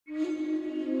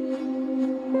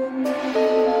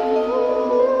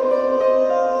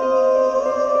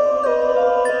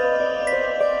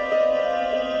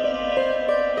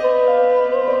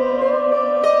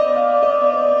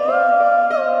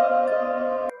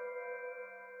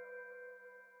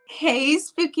Hey,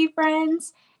 spooky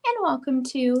friends, and welcome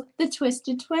to the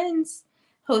Twisted Twins,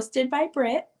 hosted by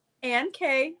Britt. And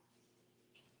Kay.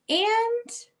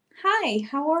 And hi,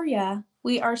 how are ya?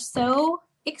 We are so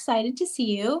excited to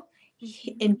see you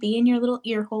and be in your little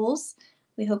ear holes.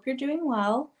 We hope you're doing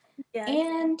well. Yes.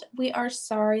 And we are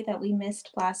sorry that we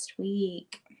missed last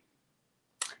week.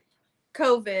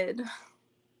 COVID.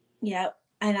 Yep.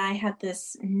 And I had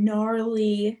this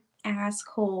gnarly ass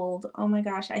cold. Oh my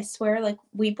gosh. I swear, like,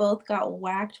 we both got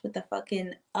whacked with the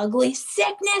fucking ugly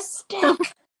sickness stick.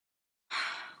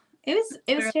 It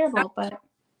was terrible, but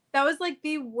That was like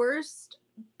the worst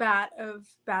batch of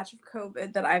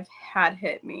COVID that I've had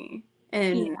hit me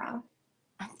in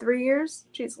 3 years.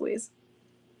 Jeez Louise.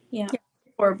 Yeah.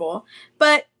 Horrible.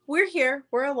 But we're here.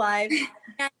 We're alive.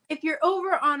 And if you're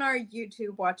over on our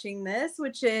YouTube watching this,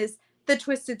 which is the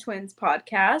Twisted Twins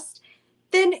podcast,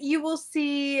 then you will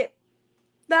see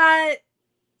that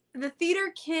the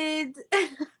theater kids,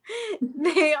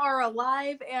 they are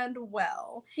alive and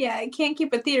well. Yeah, I can't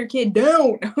keep a theater kid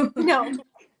down. No.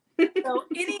 So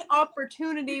any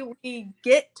opportunity we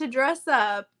get to dress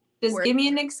up, Just give me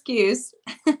an excuse.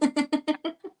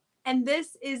 And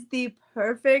this is the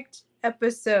perfect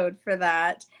episode for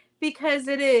that because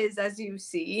it is, as you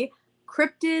see,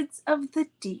 Cryptids of the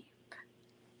Deep.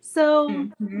 So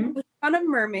on a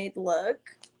mermaid look.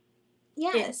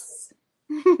 Yes.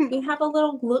 We have a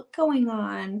little look going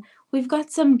on. We've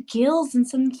got some gills and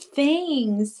some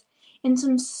fangs and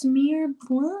some smeared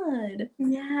blood.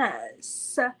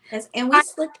 Yes. Yes, and we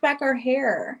slicked back our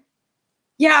hair.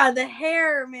 Yeah, the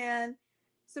hair, man.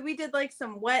 So we did like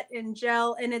some wet and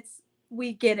gel, and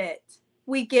we get it.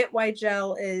 We get why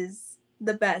gel is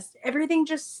the best. Everything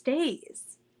just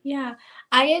stays. Yeah.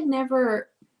 I had never,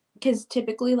 because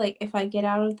typically, like, if I get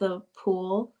out of the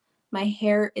pool, my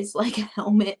hair is like a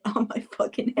helmet on my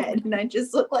fucking head, and I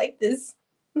just look like this,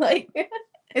 like,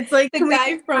 it's like the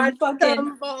guy from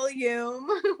fucking volume.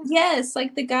 Yes,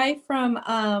 like the guy from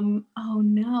oh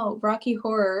no, Rocky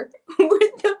Horror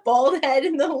with the bald head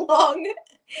and the long.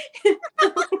 I'm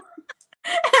like,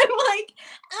 oh my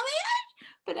gosh!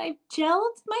 But I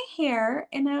gelled my hair,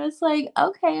 and I was like,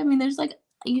 okay. I mean, there's like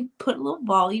you put a little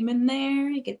volume in there,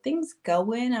 you get things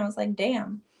going. I was like,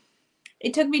 damn.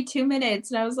 It took me 2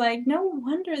 minutes, and I was like, no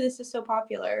wonder this is so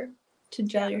popular to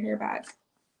gel your hair back.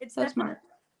 It's so smart.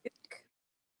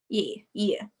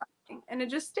 Yeah. And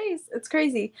it just stays. It's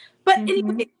crazy. But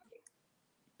anyway,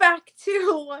 back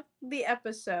to the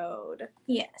episode.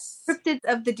 Yes. Cryptids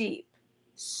of the Deep.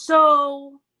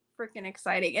 So freaking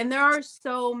exciting. And there are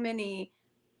so many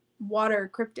water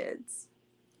cryptids.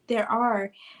 There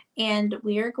are. And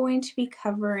we are going to be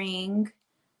covering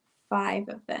 5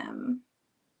 of them.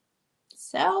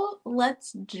 So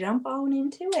let's jump on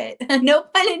into it. No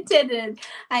pun intended.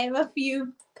 I have a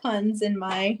few puns in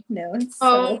my notes.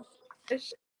 So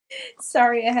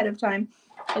sorry ahead of time.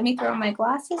 Let me throw on my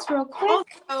glasses real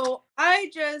quick. Also,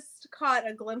 I just caught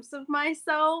a glimpse of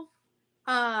myself.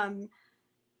 I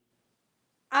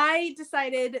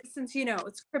decided, since,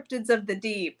 it's Cryptids of the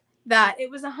Deep, that it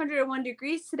was 101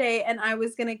 degrees today and I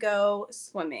was going to go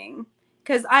swimming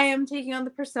because I am taking on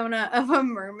the persona of a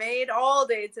mermaid all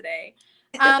day today.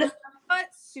 But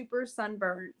super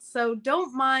sunburned. So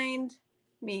don't mind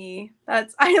me. I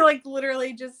like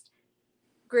literally just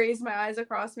grazed my eyes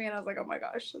across me and I was like, oh my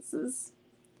gosh, this is.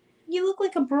 You look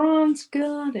like a bronze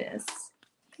goddess.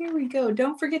 Here we go.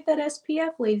 Don't forget that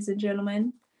SPF, ladies and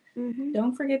gentlemen.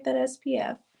 Don't forget that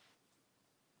SPF.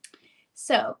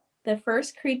 So, the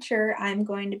first creature I'm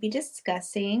going to be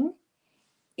discussing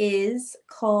is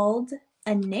called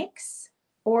a Nyx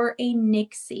or a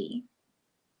Nixie.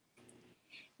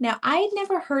 Now, I had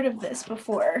never heard of this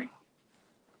before.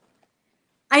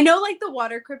 I know, like, the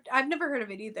water cryptid. I've never heard of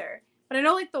it either. But I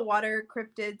know, like, the water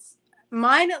cryptids,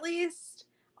 mine at least,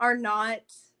 are not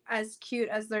as cute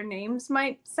as their names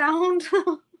might sound.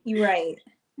 You're right.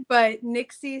 But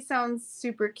Nixie sounds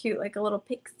super cute, like a little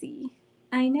pixie.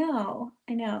 I know.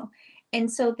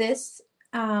 And so this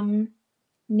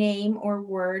name or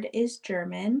word is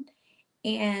German.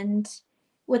 And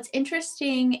what's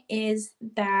interesting is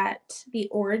that the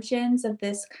origins of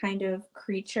this kind of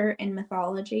creature in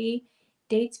mythology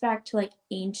dates back to like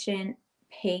ancient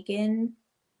pagan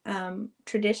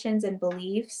traditions and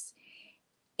beliefs.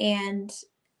 And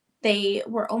they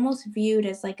were almost viewed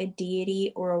as like a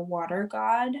deity or a water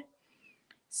god.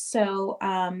 So,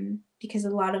 because a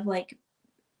lot of like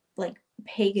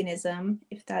paganism,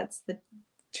 if that's the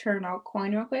term I'll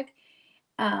coin real quick,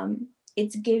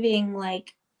 it's giving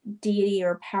like deity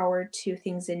or power to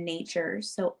things in nature.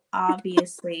 So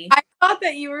obviously, I thought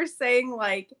that you were saying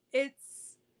like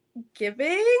it's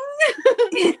giving.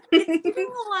 It's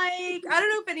giving like, I don't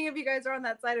know if any of you guys are on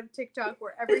that side of TikTok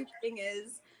where everything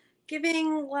is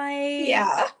giving like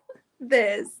Yeah.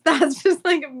 this. That's just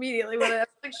like immediately what I'm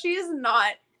like. She is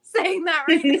not saying that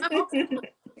right now.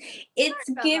 It's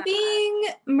Sorry about that. giving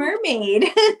mermaid.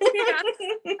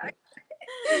 Yeah.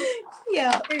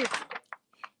 Yeah. Anyway,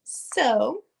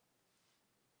 So,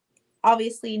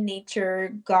 obviously,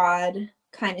 nature, God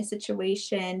kind of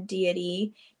situation,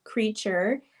 deity,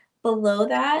 creature. Below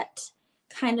that,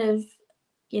 kind of,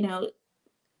 you know,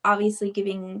 obviously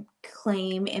giving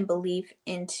claim and belief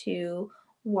into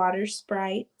water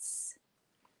sprites,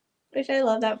 which I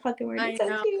love that fucking word. It's I so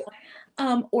know. cute.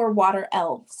 Or water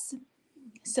elves.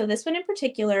 So this one in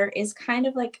particular is kind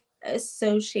of like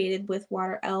associated with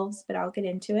water elves, but I'll get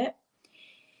into it.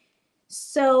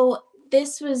 So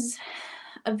this was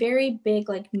a very big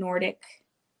like Nordic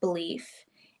belief,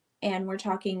 and we're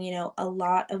talking, a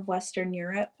lot of Western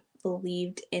Europe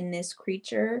believed in this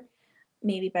creature,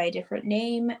 maybe by a different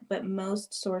name, but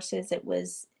most sources it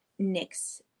was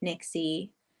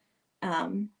Nixie,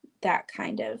 that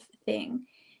kind of thing.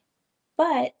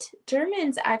 But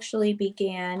Germans actually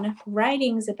began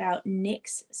writings about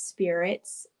Nyx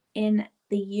spirits in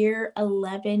the year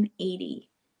 1180,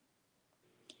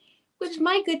 which,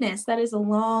 my goodness, that is a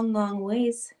long, long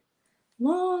ways,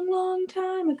 long, long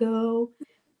time ago.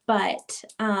 But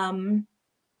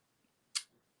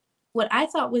what I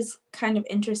thought was kind of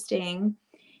interesting,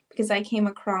 because I came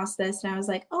across this and I was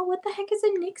like, oh, what the heck is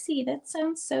a Nixie? That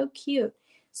sounds so cute.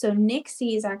 So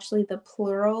Nixie is actually the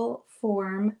plural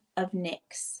form of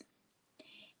Nyx.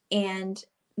 And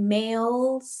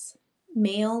males,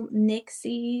 male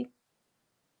Nixie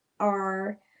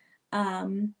are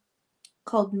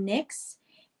called Nix,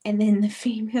 and then the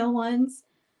female ones,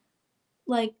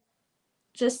 like,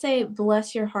 just say,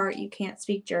 bless your heart, you can't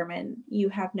speak German. You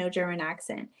have no German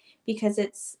accent, because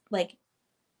it's like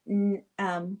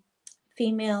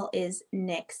female is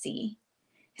Nixie.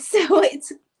 So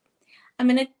I'm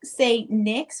going to say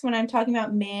Nix when I'm talking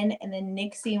about men, and then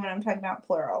Nixie when I'm talking about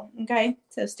plural. Okay?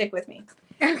 So stick with me.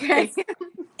 Okay.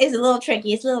 It's a little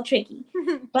tricky. It's a little tricky.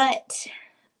 But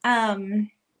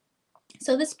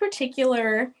so this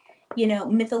particular,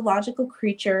 mythological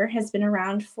creature has been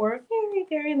around for a very,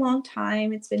 very long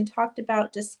time. It's been talked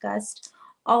about, discussed,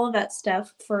 all of that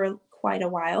stuff for quite a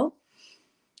while.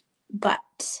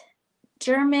 But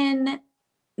German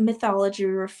mythology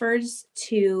refers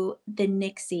to the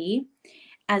Nixie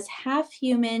as half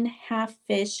human, half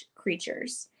fish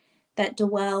creatures that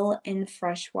dwell in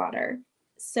fresh water.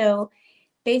 So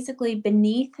basically,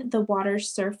 beneath the water's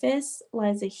surface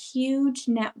lies a huge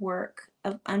network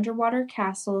of underwater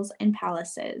castles and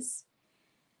palaces.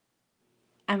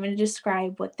 I'm going to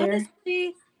describe what they're.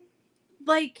 Honestly,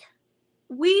 like,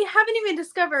 we haven't even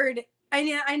discovered.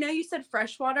 I know you said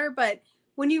freshwater, but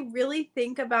when you really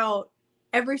think about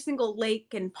every single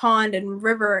lake and pond and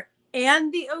river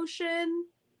and the ocean,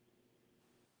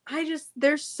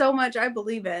 there's so much, I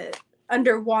believe it,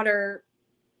 underwater.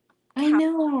 I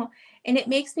know. And it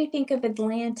makes me think of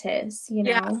Atlantis,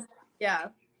 Yeah, yeah,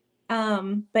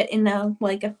 but in a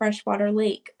freshwater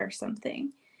lake or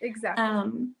something.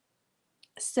 exactly.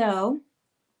 So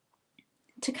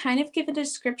to kind of give a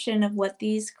description of what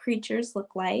these creatures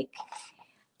look like,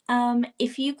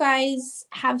 if you guys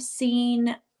have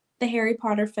seen the Harry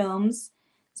Potter films,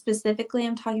 specifically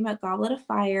I'm talking about Goblet of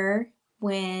Fire,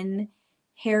 when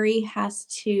Harry has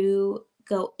to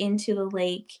go into the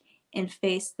lake and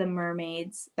face the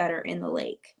mermaids that are in the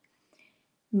lake.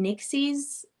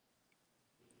 Nixies,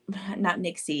 not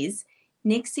Nixies,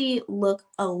 Nixie look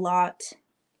a lot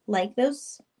like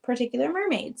those particular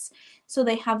mermaids. So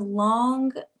they have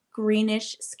long,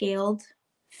 greenish scaled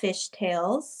fish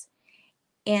tails.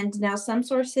 And now some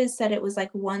sources said it was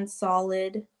like one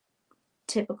solid,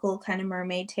 typical kind of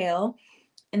mermaid tail.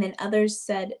 And then others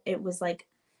said it was like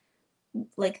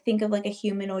think of like a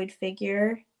humanoid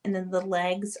figure, and then the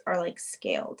legs are like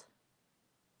scaled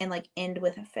and like end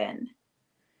with a fin.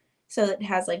 So it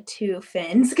has like two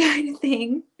fins kind of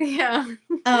thing. Yeah.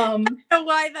 I don't know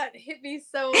why that hit me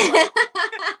so like,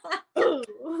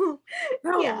 oh,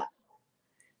 Yeah.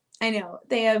 I know.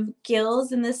 They have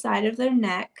gills in the side of their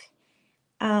neck.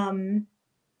 And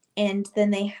then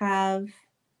they have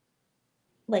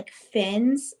like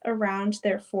fins around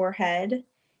their forehead.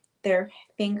 Their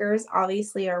fingers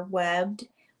obviously are webbed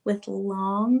with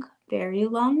long, very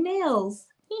long nails.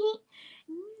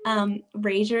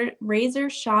 Razor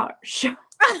sharp.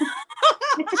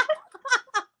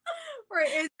 Right,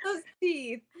 it's those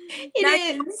teeth. It Now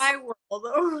is. my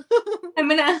world. I'm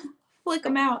gonna flick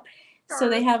them out. So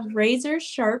they have razor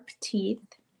sharp teeth.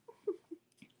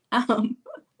 Um,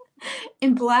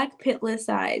 and black pitless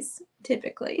eyes,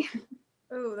 typically.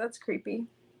 Oh, that's creepy.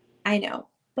 I know.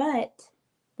 But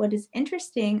what is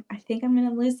interesting, I think I'm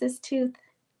gonna lose this tooth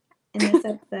in this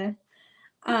episode.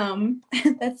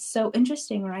 That's so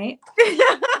interesting, right?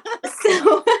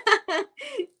 So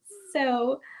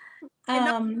so And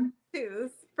not um a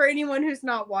tooth. For anyone who's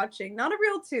not watching, not a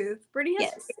real tooth. Brittany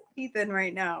has yes. fake teeth in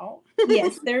right now.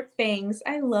 Yes, they're fangs.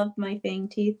 I love my fang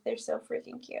teeth. They're so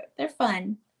freaking cute. They're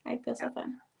fun. I feel Yeah. so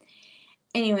fun.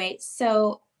 Anyway,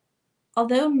 so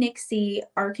although Nixie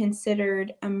are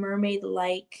considered a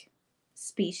mermaid-like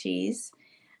species,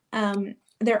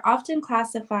 they're often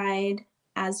classified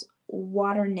as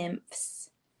water nymphs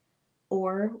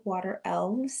or water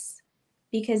elves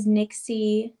because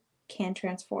Nixie can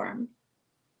transform.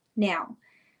 Now,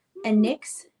 a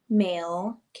Nyx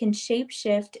male can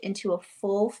shapeshift into a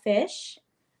full fish,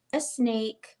 a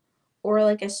snake, or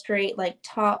like a straight, like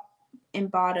top and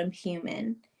bottom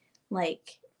human,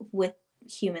 like with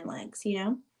human legs,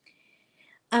 you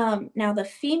know? Now, the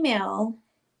female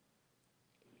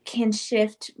can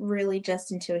shift really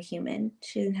just into a human.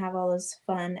 She doesn't have all those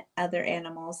fun other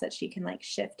animals that she can like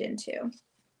shift into.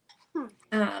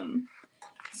 Hmm.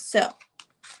 So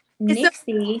Is that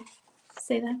Nixie,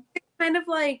 say that. kind of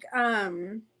like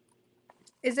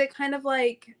is it kind of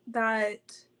like that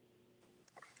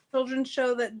children's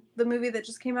show that the movie that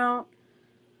just came out?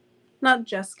 Not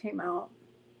just came out.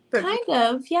 But Kind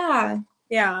of, yeah.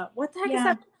 yeah. What the heck is Yeah.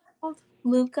 that called?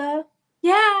 Luca.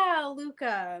 Yeah,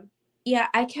 Luca. Yeah,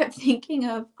 I kept thinking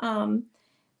of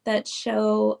that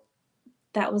show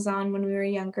that was on when we were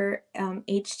younger,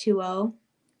 H2O,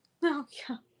 Oh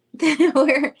yeah.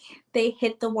 where they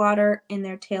hit the water and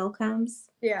their tail comes,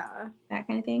 Yeah. that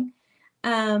kind of thing.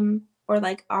 Or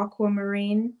like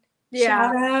Aquamarine.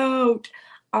 Yeah. Shout out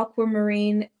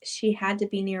Aquamarine. She had to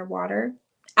be near water.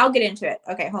 I'll get into it.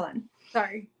 Okay, hold on.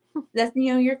 Sorry. That's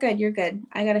you're good. You're good.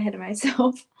 I got ahead of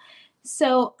myself.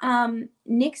 So,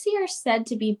 Nixie are said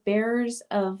to be bearers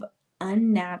of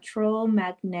unnatural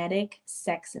magnetic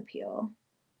sex appeal.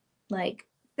 Like,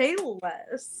 Say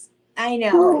less. I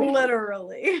know.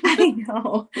 Literally. I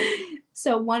know.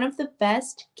 So, one of the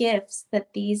best gifts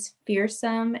that these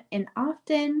fearsome and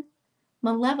often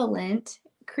malevolent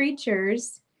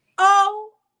creatures.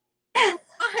 Oh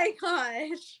my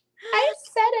gosh. I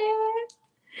said it.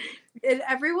 Did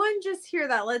everyone just hear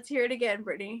that? Let's hear it again,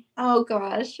 Brittany. Oh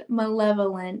gosh,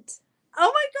 malevolent.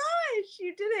 Oh my gosh,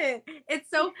 you did it. It's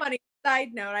so funny.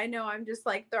 Side note, I know I'm just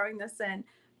like throwing this in,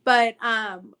 but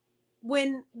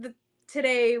when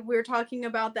today we were talking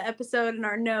about the episode in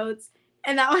our notes,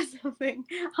 and that was something.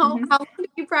 Mm-hmm. How long did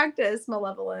you practice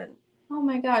malevolent? Oh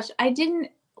my gosh. I didn't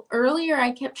earlier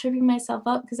I kept tripping myself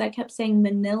up because I kept saying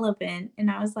manilevant and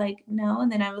I was like, no,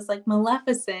 and then I was like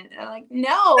maleficent. And I'm like,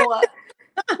 no.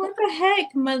 What the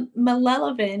heck?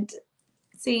 Malevolent.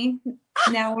 See,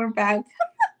 now we're back.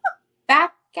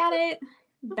 Back at it.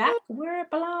 Back where it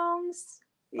belongs.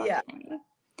 Yeah, Okay.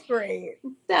 great.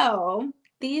 So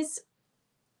these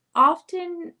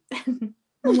often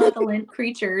malevolent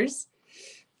creatures,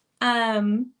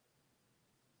 um,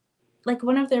 like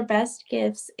one of their best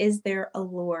gifts is their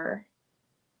allure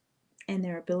and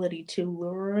their ability to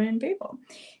lure in people.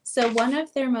 So, one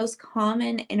of their most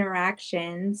common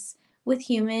interactions with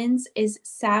humans is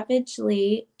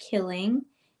savagely killing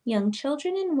young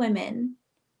children and women,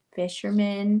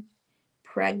 fishermen,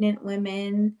 pregnant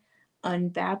women,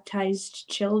 unbaptized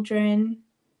children.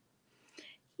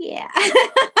 Yeah.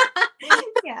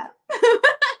 Yeah.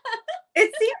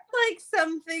 It seems like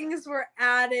some things were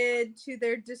added to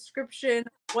their description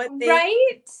of what they.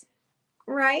 Right?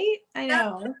 Right? I That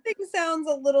know. thing sounds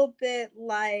a little bit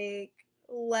like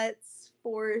let's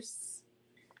force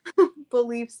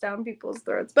beliefs down people's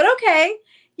throats. But okay,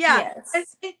 yeah,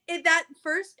 Yes. that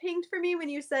first pinged for me when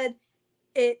you said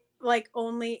it like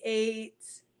only ate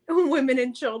women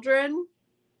and children.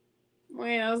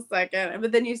 Wait a second,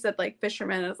 but then you said like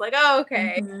fishermen. I was like, oh,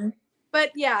 okay. Mm-hmm.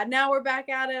 But yeah, now we're back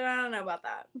at it. I don't know about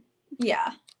that.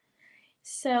 Yeah.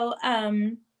 So,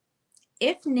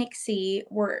 if Nixie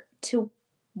were to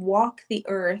walk the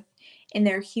earth in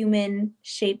their human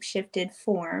shapeshifted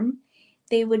form,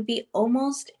 they would be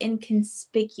almost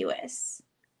inconspicuous,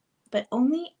 but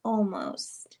only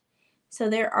almost. So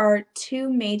there are two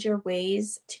major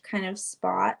ways to kind of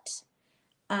spot,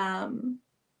 um,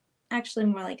 actually,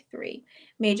 more like three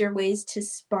major ways to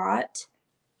spot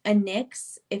a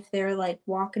Nyx if they're like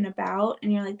walking about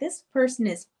and you're like, this person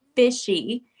is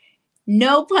fishy,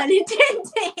 no pun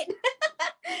intended,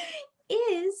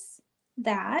 is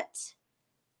that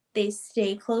they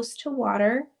stay close to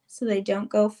water so they don't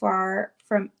go far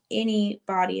from any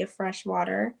body of fresh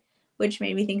water, which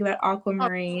made me think about Oh,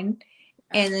 aquamarine.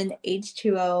 and then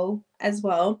H2O as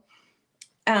well.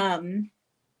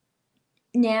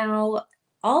 Now,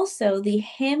 also the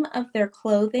hem of their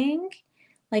clothing,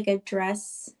 like a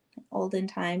dress, olden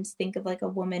times, think of like a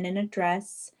woman in a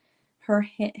dress,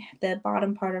 the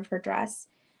bottom part of her dress,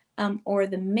 or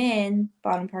the men,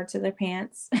 bottom parts of their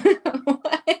pants.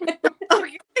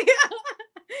 Okay.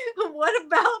 What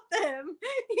about them?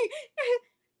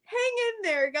 Hang in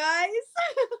there, guys.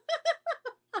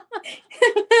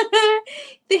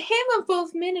 The hem of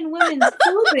both men and women's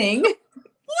clothing What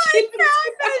to happened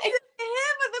describe. to the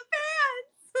hem of the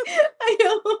pants? I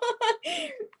know.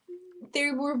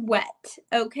 They were wet.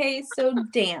 Okay, so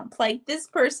damp. Like this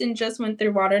person just went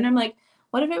through water, and I'm like,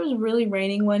 what if it was really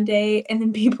raining one day, and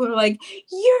then people are like,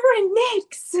 "You're a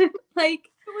Nyx." Like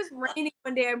It was raining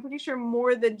one day. I'm pretty sure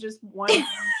more than just one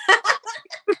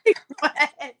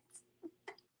wet.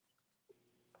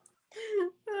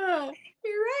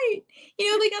 you're right.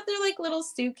 You know, they got their like little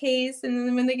suitcase, and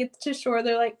then when they get to shore,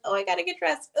 they're like, "Oh, I gotta get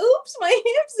dressed. Oops, my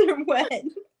hips are wet.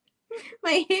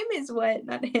 My hem is wet,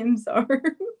 not hims are."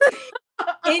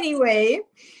 Anyway,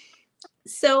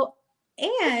 so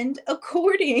and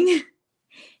according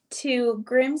to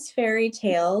Grimm's fairy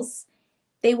tales,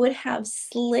 they would have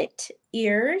slit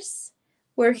ears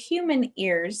where human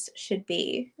ears should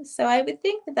be. So I would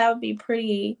think that that would be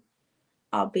pretty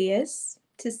obvious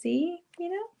to see, you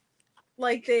know?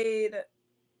 Like they'd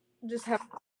just have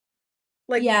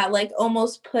like Yeah, like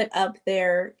almost put up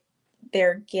their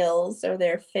gills or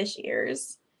their fish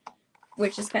ears,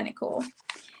 which is kind of cool.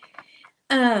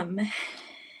 Um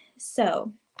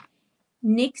so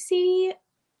Nixie,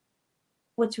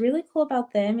 what's really cool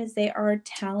about them is they are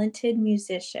talented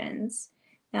musicians.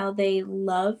 Now they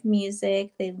love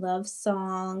music, they love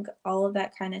song, all of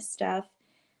that kind of stuff.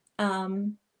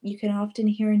 You can often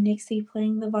hear Nixie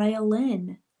playing the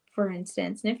violin, for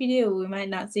instance. And if you do, we might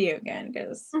not see you again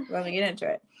because let me get into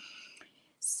it.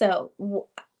 So,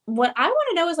 what I want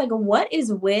to know is like, what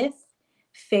is with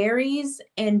fairies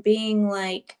and being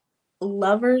like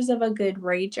lovers of a good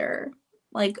rager,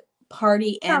 like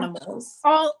party animals?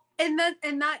 all and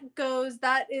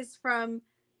that is from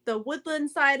the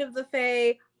woodland side of the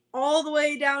Fae all the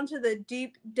way down to the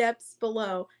deep depths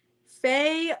below.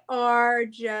 Fae are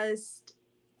just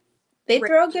They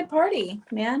throw a good party,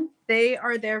 man. they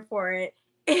are there for it.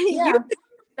 You Yeah.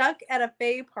 stuck at a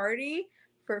Fae party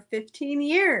for 15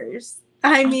 years.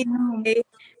 I I mean, know.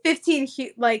 15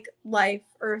 like life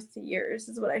Earth years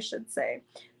is what I should say.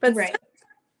 But Right.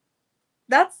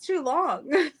 that's too long.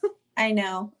 I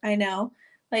know. I know.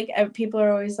 Like people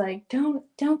are always like, don't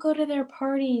go to their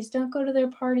parties. Don't go to their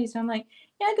parties. And I'm like,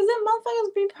 yeah, because them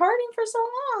motherfuckers be partying for so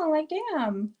long. Like,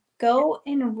 damn. Go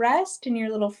and rest in your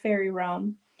little fairy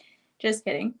realm. Just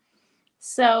kidding.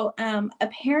 So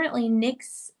apparently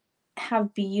Nyx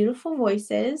have beautiful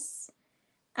voices.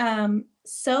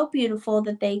 So beautiful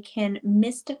that they can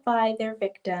mystify their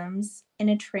victims in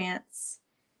a trance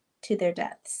to their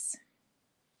deaths.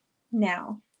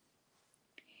 Now,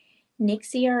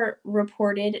 Nixie are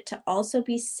reported to also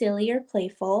be silly or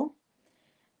playful,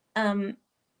 um,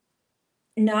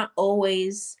 not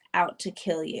always out to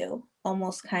kill you,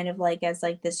 almost kind of like as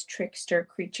like this trickster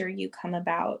creature you come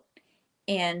about,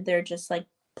 and they're just like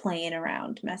playing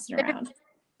around, messing around.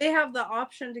 They have the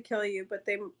option to kill you, but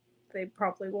they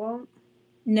probably won't.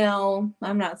 No,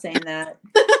 I'm not saying that.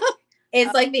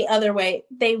 It's like the other way.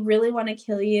 They really want to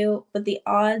kill you, but the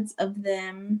odds of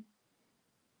them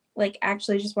like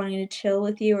actually just wanting to chill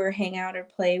with you or hang out or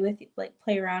play with you, like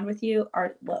play around with you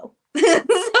are low. So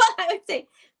I would say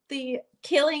the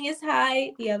killing is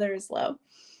high, the other is low.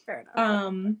 Fair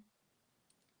enough.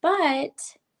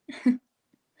 But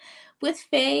with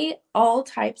Fae, all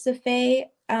types of Fae,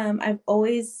 I've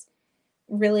always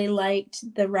really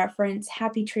liked the reference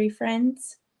Happy Tree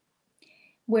Friends,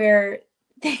 where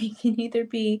they can either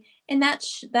be in that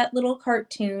little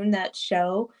cartoon, that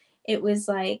show, it was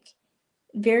like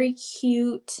very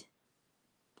cute,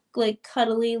 like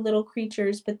cuddly little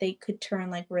creatures, but they could turn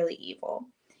like really evil.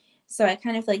 So I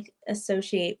kind of like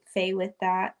associate Fae with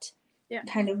that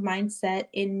kind of mindset.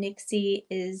 In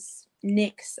Nyx,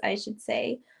 I should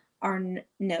say, are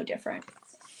no different.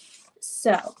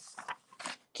 So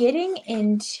getting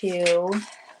into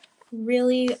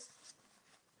really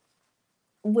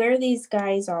where these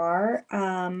guys are,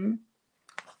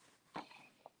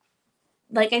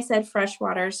 like I said,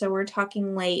 freshwater. So we're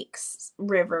talking lakes,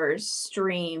 rivers,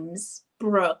 streams,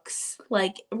 brooks,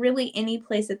 like really any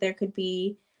place that there could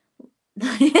be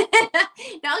not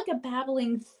like a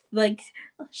babbling, like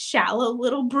shallow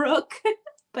little brook,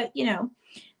 but you know,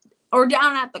 or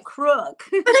down at the crook.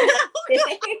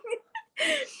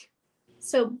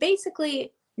 So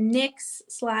basically, Nix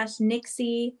slash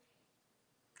Nixie,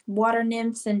 water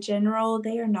nymphs in general,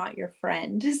 they are not your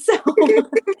friend. So,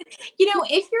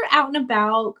 if you're out and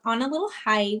about on a little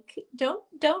hike, don't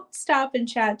stop and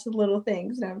chat to little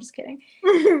things. No, I'm just kidding.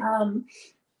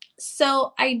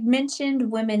 So I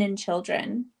mentioned women and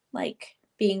children, like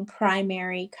being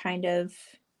primary kind of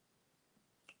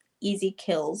easy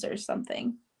kills or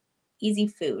something, easy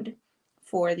food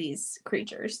for these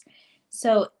creatures.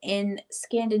 So in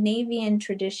Scandinavian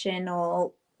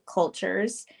traditional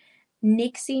cultures,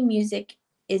 Nixie music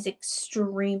is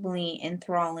extremely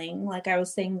enthralling. Like I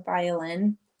was saying,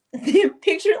 violin.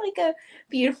 Picture like a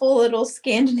beautiful little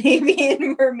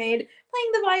Scandinavian mermaid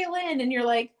playing the violin, and you're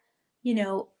like,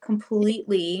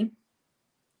 completely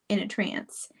in a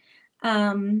trance.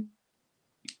 Now,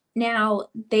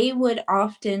 they would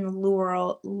often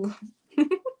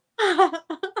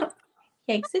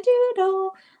yikes a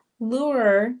doodle,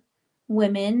 lure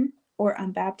women or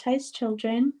unbaptized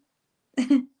children.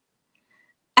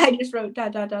 I just wrote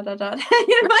dot dot dot dot dot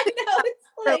in my notes.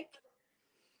 Like,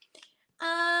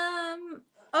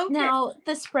 Okay. now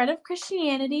the spread of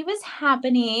Christianity was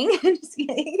happening. Just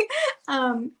kidding.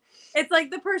 It's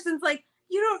like the person's like,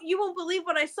 you won't believe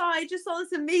what I saw. I just saw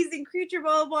this amazing creature,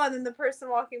 blah, blah, blah. And then the person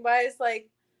walking by is like,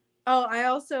 oh, I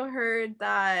also heard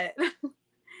that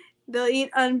they'll eat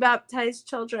unbaptized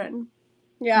children.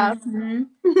 Yeah.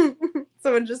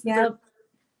 Someone just, Yep.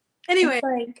 Anyway. It's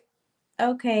like,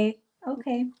 okay.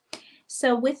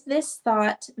 So with this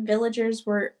thought, villagers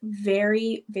were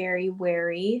very, very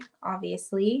wary,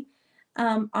 obviously,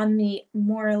 on the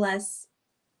more or less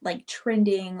like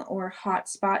trending or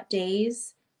hotspot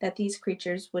days that these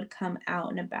creatures would come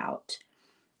out and about.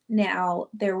 Now,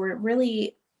 there were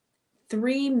really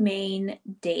 3 main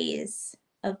days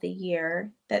of the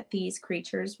year that these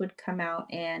creatures would come out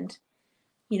and,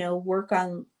 work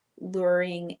on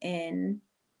luring in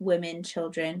women,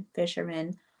 children,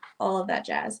 fishermen, all of that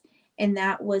jazz. And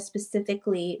that was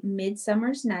specifically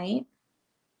Midsummer's Night,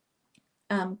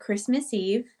 Christmas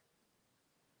Eve,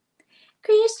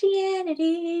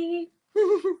 Christianity,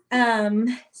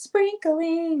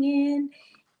 sprinkling in,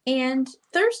 and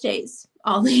Thursdays,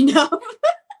 oddly enough.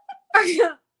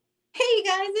 Hey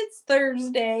guys, it's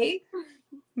Thursday.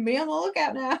 Be on the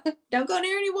lookout now. Don't go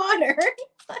near any water.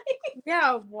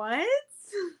 Yeah, what?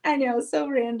 I know, so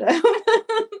random.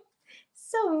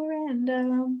 So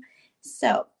random.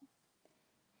 So,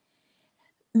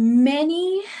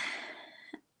 many,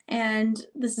 and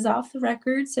this is off the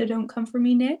record, so don't come for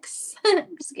me, Nix.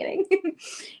 I'm just kidding.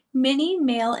 Many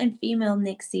male and female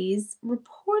Nixies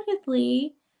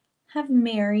reportedly have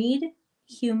married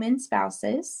human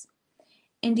spouses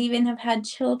and even have had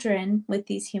children with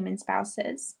these human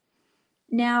spouses.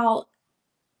 Now,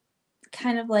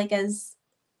 kind of like as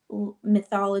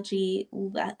mythology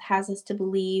has us to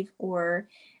believe, or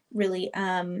really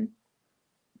the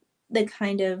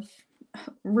kind of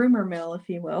rumor mill, if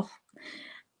you will,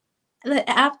 that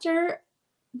after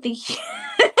the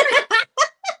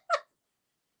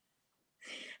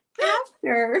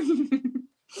after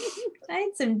I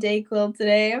had some Dayquil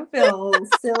today, I'm feeling a little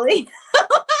silly.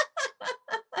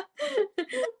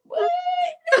 What?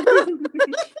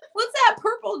 What's that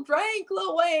purple drink,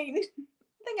 Lil Wayne? I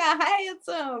think I had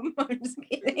some. I'm just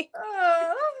kidding.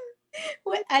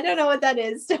 What? I don't know what that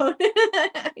is. So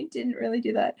I didn't really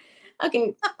do that.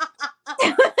 Okay.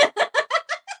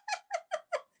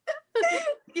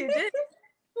 You did.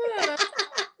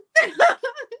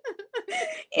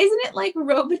 Isn't it like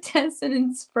Robitussin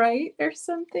and Sprite or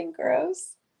something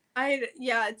gross?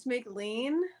 Yeah, it's make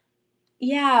lean.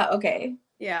 Yeah, okay.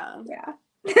 Yeah.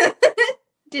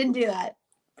 Didn't do that.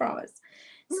 Promise.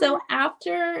 So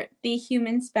after the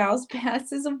human spouse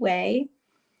passes away,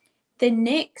 the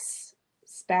Nyx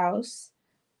spouse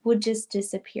would just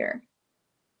disappear.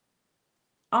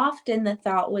 Often the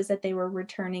thought was that they were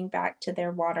returning back to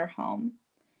their water home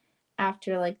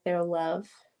after like their love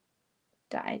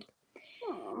died.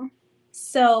 Aww.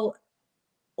 So,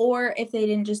 or if they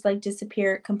didn't just like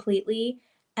disappear completely,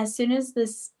 as soon as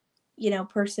this,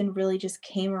 person really just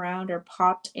came around or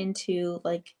popped into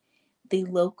like the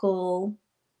local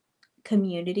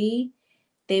community,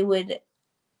 they would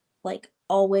like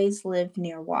always live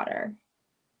near water.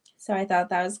 So I thought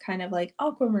that was kind of like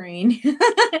aquamarine.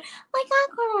 Like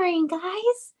aquamarine,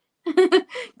 guys.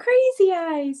 Crazy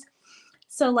eyes.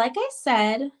 So like I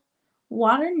said,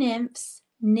 water nymphs,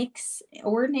 Nyx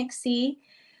or Nixie,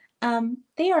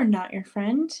 they are not your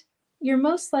friend. You're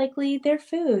most likely their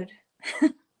food.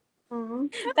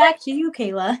 Back to you,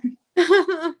 Kayla.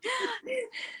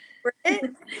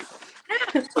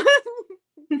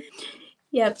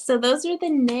 Yep, so those are the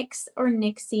Nyx or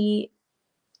Nixie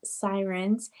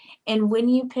sirens. And when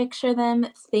you picture them,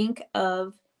 think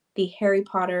of the Harry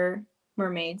Potter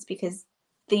mermaids, because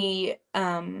the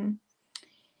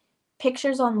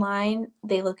pictures online,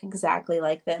 they look exactly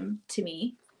like them to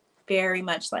me. Very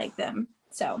much like them.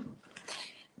 So,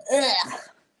 ugh.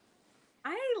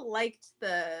 I liked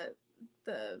the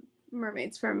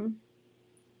mermaids from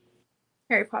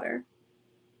Harry Potter.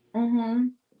 Mm-hmm.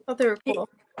 Thought they were cool.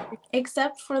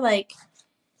 Except for like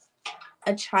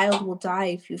a child will die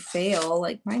if you fail.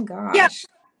 Like, my Yeah, gosh.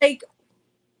 like,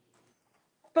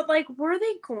 but like, were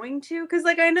they going to? Because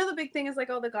like, I know the big thing is like,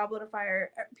 oh, the Goblet of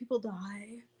Fire, people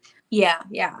die. Yeah,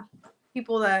 yeah.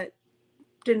 People that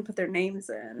didn't put their names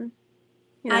in,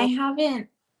 you I know. haven't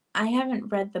I haven't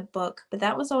read the book, but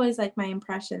that was always like my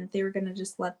impression that they were gonna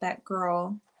just let that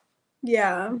girl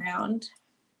Yeah. around.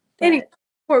 Anyway, But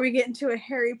before we get into a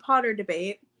Harry Potter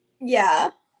debate,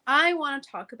 yeah. I want to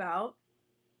talk about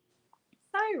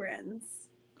sirens.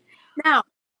 Now,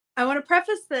 I want to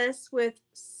preface this with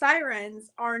sirens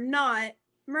are not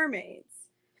mermaids.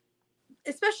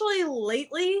 Especially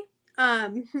lately,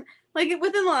 um, like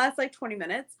within the last like 20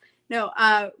 minutes. No,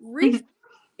 recently,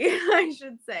 I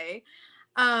should say,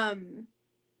 um,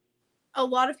 a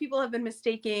lot of people have been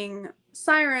mistaking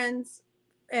sirens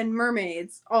and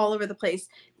mermaids all over the place.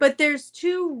 But there's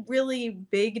two really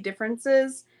big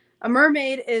differences. A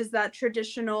mermaid is that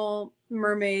traditional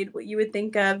mermaid, what you would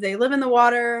think of. They live in the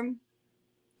water.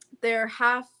 They're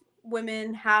half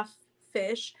women, half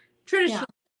fish. Yeah. Traditionally,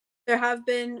 there have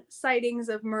been sightings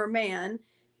of men,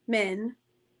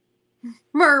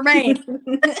 merman.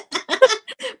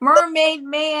 Mermaid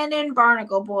Man and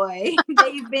Barnacle Boy.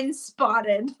 They've been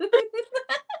spotted.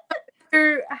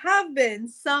 There have been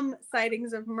some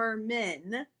sightings of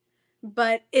mermen,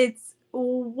 but it's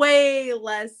way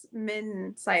less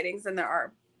men sightings than there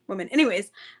are women.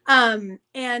 Anyways, and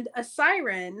a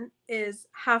siren is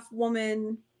half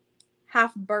woman,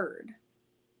 half bird.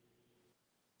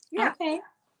 Yeah, Okay.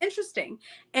 interesting.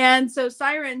 And so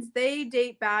sirens, they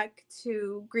date back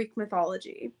to Greek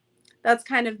mythology. That's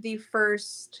kind of the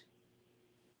first,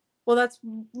 well, that's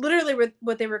literally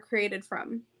what they were created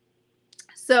from.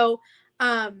 So,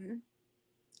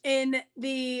 in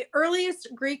the earliest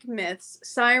Greek myths,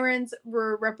 sirens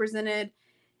were represented.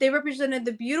 They represented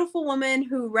the beautiful woman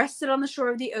who rested on the shore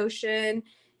of the ocean,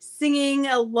 singing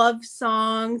a love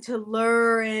song to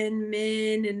lure in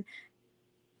men,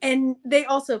 and they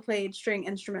also played string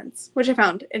instruments, which I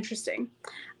found interesting.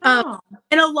 Um, Oh.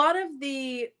 and a lot of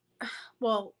the,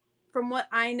 well, from what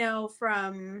I know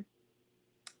from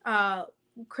uh,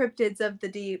 Cryptids of the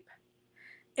Deep,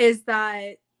 is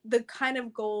that the kind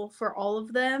of goal for all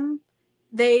of them,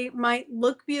 they might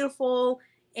look beautiful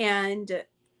and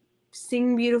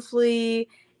sing beautifully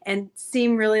and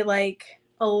seem really like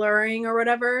alluring or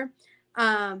whatever.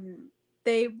 Um,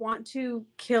 they want to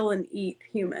kill and eat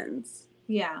humans.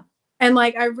 Yeah. And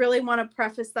like, I really want to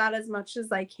preface that as much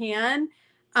as I can.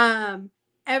 Um,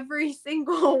 every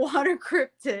single water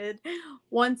cryptid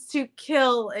wants to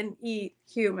kill and eat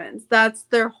humans. That's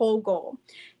their whole goal.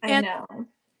 I And know.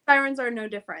 sirens are no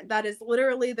different. That is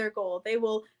literally their goal. They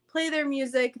will play their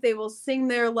music, they will sing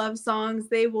their love songs,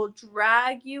 they will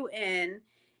drag you in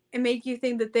and make you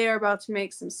think that they are about to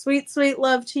make some sweet, sweet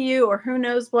love to you or who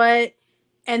knows what.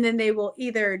 And then they will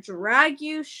either drag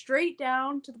you straight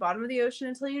down to the bottom of the ocean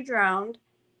until you drowned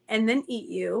and then eat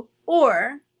you,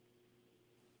 or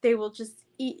they will just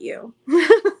eat you.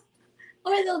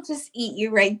 Or they'll just eat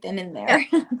you right then and Yeah.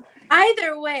 there.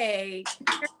 Either way,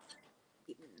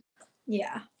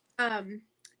 Yeah. Um,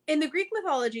 in the Greek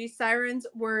mythology, sirens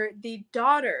were the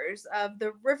daughters of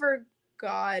the river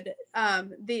god,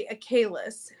 the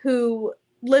Achelous, who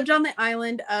lived on the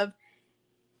island of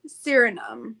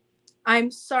Cyrenum.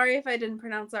 I'm sorry if I didn't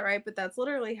pronounce that right, but that's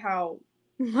literally how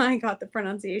I got the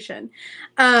pronunciation.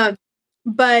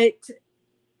 But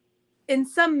in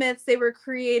some myths, they were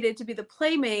created to be the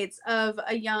playmates of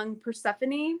a young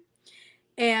Persephone,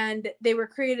 and they were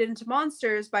created into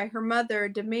monsters by her mother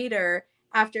Demeter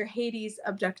after Hades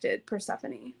abducted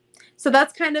Persephone. So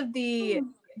that's kind of the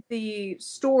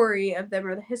story of them,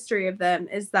 or the history of them,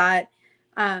 is that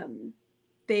um,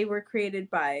 they were created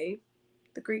by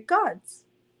the Greek gods.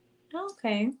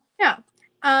 Okay. Yeah.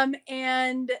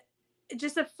 And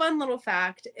just a fun little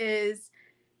fact is,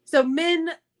 so men,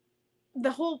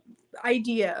 the whole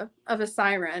idea of a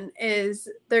siren is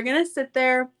they're gonna sit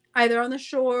there either on the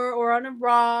shore or on a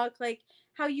rock, like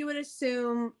how you would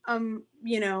assume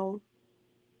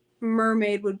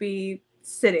mermaid would be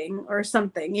sitting or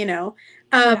something, Yeah.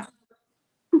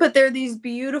 but they're these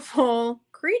beautiful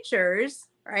creatures,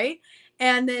 right?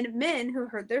 And then men who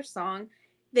heard their song,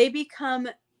 they become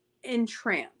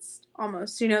entranced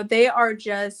almost. You know, they are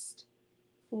just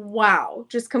wow,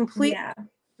 just completely Yeah.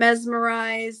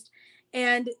 mesmerized,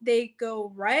 and they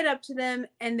go right up to them,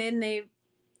 and then they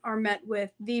are met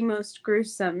with the most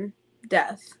gruesome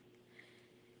death.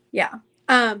 Yeah.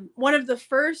 One of the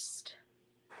first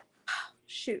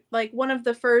one of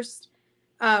the first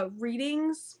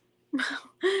readings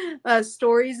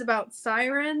stories about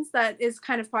sirens that is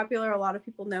kind of popular, a lot of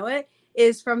people know it,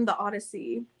 is from the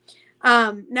Odyssey.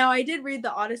 Now I did read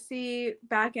the Odyssey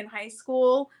back in high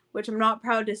school, which I'm not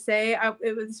proud to say.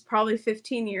 It was probably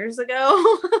 15 years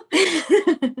ago.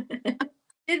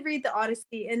 Did read the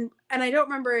Odyssey, and I don't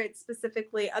remember it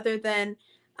specifically, other than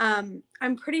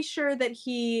I'm pretty sure that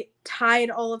he tied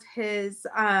all of his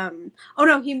oh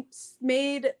no, he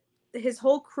made his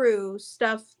whole crew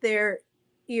stuff their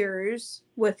ears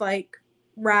with like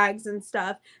rags and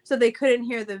stuff so they couldn't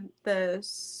hear the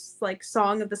like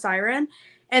song of the siren,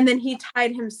 and then he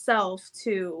tied himself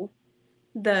to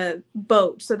the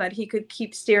boat so that he could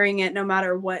keep steering it no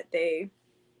matter what they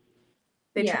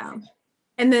tried. Yeah.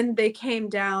 And then they came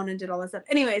down and did all this stuff.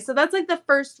 Anyway, so that's like the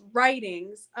first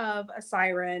writings of a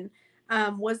siren,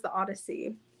 was the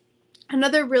Odyssey.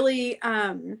 Another really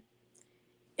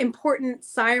important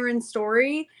siren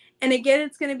story, and again,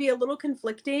 it's going to be a little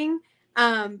conflicting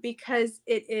because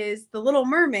it is The Little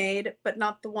Mermaid, but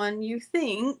not the one you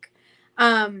think,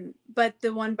 but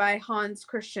the one by Hans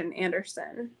Christian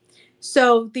Andersen.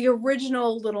 So the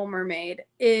original Little Mermaid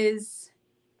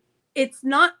it's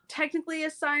not technically a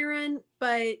siren,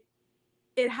 but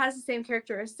it has the same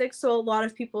characteristics. So a lot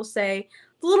of people say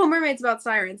The Little Mermaid's about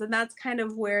sirens, and that's kind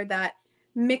of where that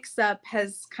mix up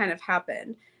has kind of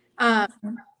happened. Um,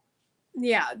 Okay.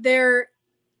 yeah, they're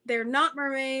not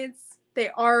mermaids. They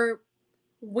are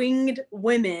winged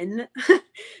women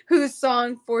whose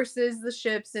song forces the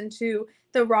ships into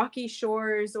the rocky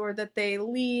shores, or that they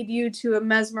lead you to a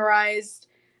mesmerized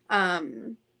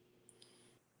um,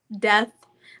 death.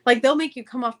 Like they'll make you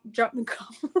come off jump.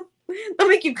 They'll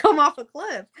make you come off a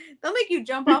cliff. They'll make you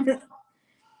jump off.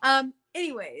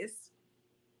 Anyways,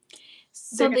 they're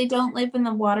So gonna. they don't live in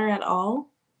the water at all?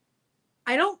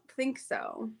 I don't think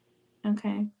so.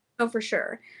 Okay. Oh, for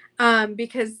sure.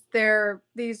 Because they're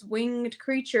these winged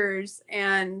creatures,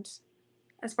 and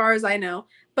as far as I know,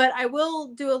 but I will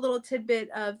do a little tidbit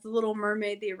of The Little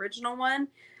Mermaid, the original one.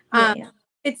 Yeah, Um, yeah.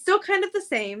 it's still kind of the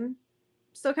same,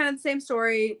 still kind of the same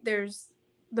story. There's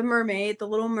the mermaid, the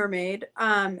Little Mermaid,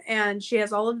 and she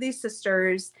has all of these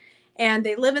sisters, and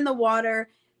they live in the water.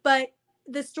 But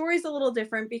the story's a little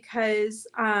different because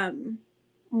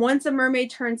once a mermaid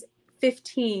turns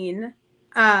 15,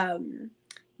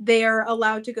 they are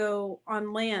allowed to go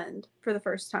on land for the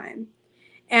first time.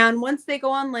 And once they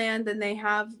go on land, then they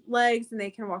have legs and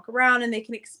they can walk around and they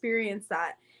can experience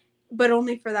that, but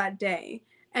only for that day.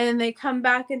 And then they come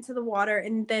back into the water.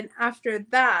 And then after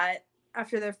that,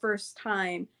 after their first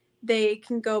time, they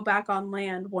can go back on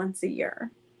land once a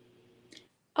year.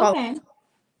 Okay.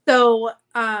 So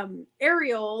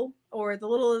Ariel, or the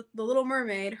little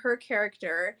mermaid, her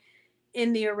character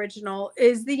in the original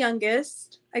is the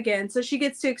youngest again. So she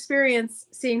gets to experience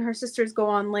seeing her sisters go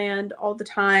on land all the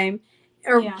time,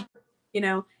 or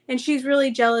Yeah. and she's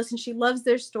really jealous and she loves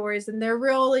their stories and they're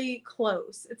really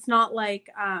close. It's not like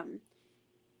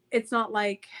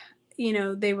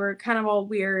they were kind of all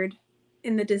weird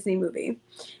in the Disney movie.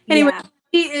 Anyway, Yeah.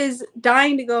 she is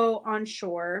dying to go on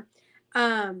shore,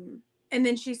 and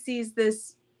then she sees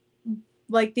this,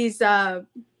 like, these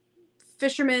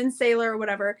fisherman, sailor, or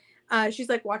whatever. She's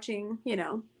like watching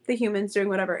the humans doing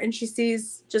whatever, and she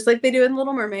sees, just like they do in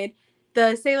Little Mermaid,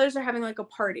 the sailors are having like a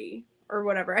party or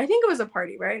whatever. I think it was a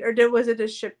party, right? Or was it a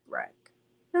shipwreck?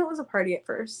 No, it was a party at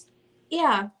first.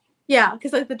 Yeah. Yeah,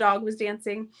 because like the dog was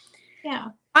dancing. Yeah.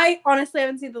 I honestly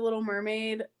haven't seen The Little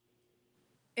Mermaid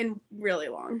in really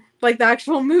long, like the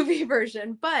actual movie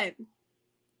version. But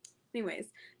anyways,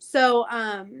 so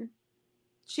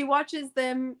she watches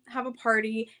them have a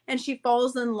party and she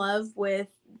falls in love with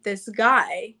this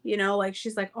guy. Like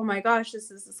she's like, oh my gosh,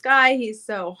 this guy. He's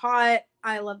so hot.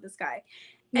 I love this guy.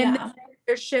 And Yeah.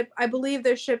 then I believe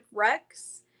their ship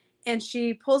wrecks, and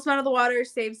she pulls him out of the water,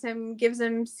 saves him, gives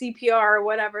him CPR or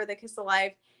whatever, the kiss of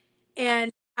life.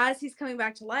 And as he's coming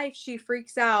back to life, she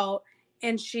freaks out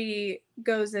and she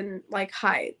goes and like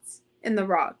hides in the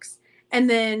rocks. And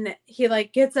then he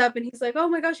like gets up and he's like, "Oh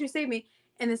my gosh, you saved me."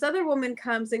 And this other woman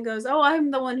comes and goes, "Oh,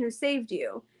 I'm the one who saved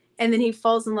you." And then he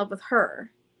falls in love with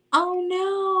her. Yeah.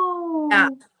 Oh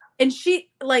no. And she,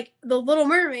 like, the Little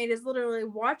Mermaid is literally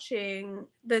watching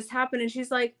this happen, and she's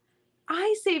like,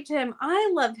 "I saved him. I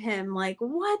love him. Like,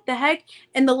 what the heck?"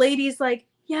 And the lady's like,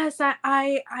 yes,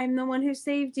 I'm the one who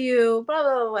saved you, blah,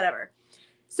 blah, blah, whatever.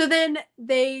 So then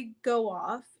they go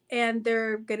off and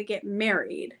they're going to get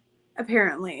married,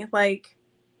 apparently. Like,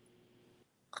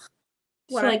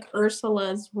 So what? like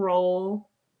Ursula's role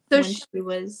So, when she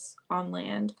was on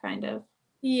land, kind of.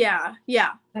 yeah,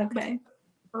 yeah, Okay.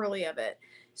 early of it.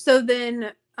 So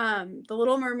then the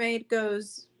Little Mermaid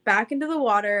goes back into the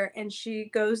water and she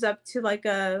goes up to like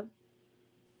a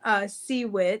sea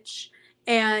witch,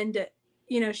 and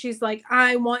she's like,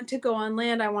 I want to go on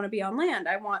land, I want to be on land,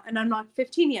 and I'm not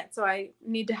 15 yet, so I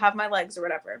need to have my legs or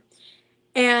whatever.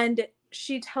 And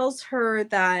she tells her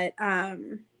that I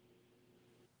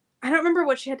don't remember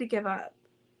what she had to give up.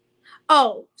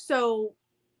 Oh, so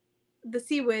the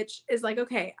sea witch is like,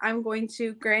 okay, I'm going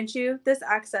to grant you this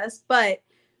access, but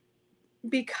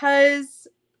because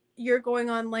you're going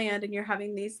on land and you're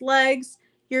having these legs,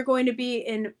 you're going to be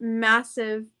in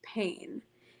massive pain.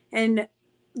 And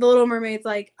the Little Mermaid's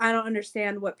like, I don't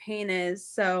understand what pain is,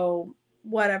 so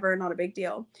whatever, not a big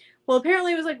deal. Well,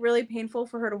 apparently it was like really painful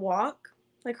for her to walk.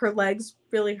 Like her legs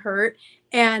really hurt,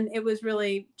 and it was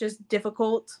really just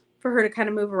difficult for her to kind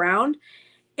of move around.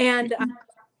 And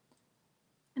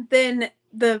then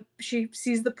she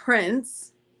sees the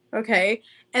prince, okay,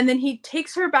 and then he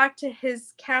takes her back to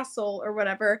his castle or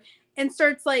whatever and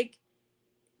starts like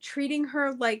treating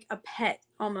her like a pet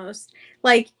almost.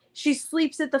 Like she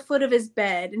sleeps at the foot of his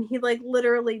bed and he like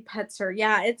literally pets her.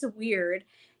 Yeah, it's weird.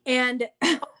 And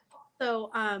so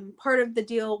part of the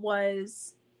deal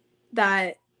was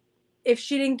that if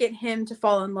she didn't get him to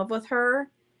fall in love with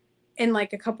her in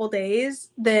like a couple days,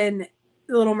 then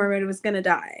the Little Mermaid was gonna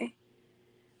die.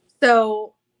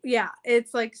 So yeah,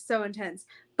 it's like so intense.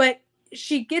 But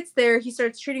she gets there, he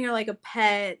starts treating her like a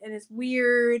pet, and it's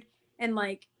weird and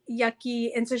like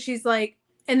yucky. And so she's like,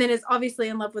 and then is obviously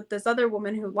in love with this other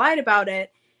woman who lied about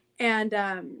it. And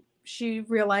she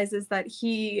realizes that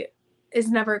he is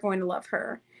never going to love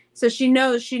her. So she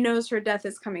knows her death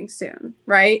is coming soon,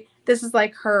 right? This is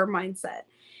like her mindset.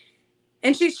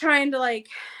 And she's trying to like,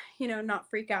 not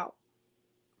freak out.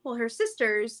 Well, her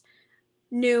sisters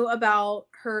knew about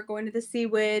her going to the sea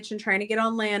witch and trying to get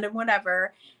on land and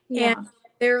whatever. And Yeah.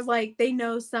 they're like, they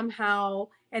know somehow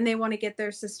and they want to get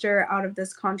their sister out of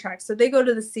this contract. So they go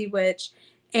to the sea witch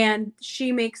and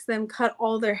she makes them cut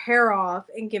all their hair off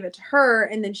and give it to her.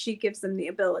 And then she gives them the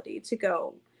ability to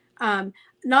go, um,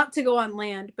 not to go on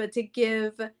land, but to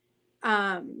get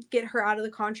her out of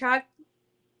the contract.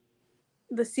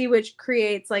 The sea witch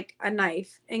creates like a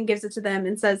knife and gives it to them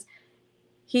and says,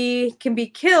 he can be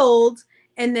killed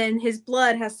and then his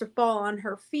blood has to fall on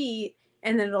her feet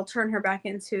and then it'll turn her back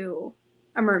into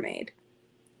a mermaid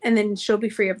and then she'll be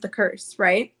free of the curse,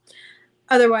 right?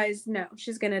 Otherwise, no,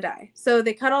 she's gonna die. So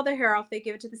they cut all their hair off, they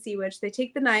give it to the sea witch, they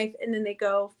take the knife, and then they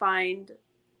go find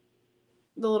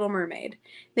the Little Mermaid.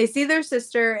 They see their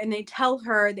sister and they tell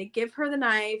her, they give her the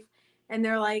knife, and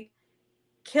they're like,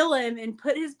 kill him and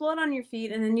put his blood on your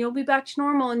feet and then you'll be back to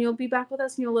normal and you'll be back with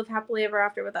us and you'll live happily ever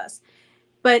after with us.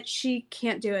 But she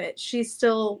can't do it. She's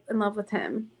still in love with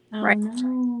him, Oh right?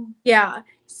 no. Yeah.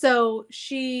 So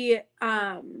she's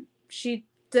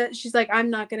like, I'm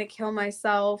not gonna kill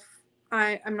myself.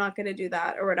 I'm not gonna do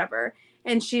that or whatever.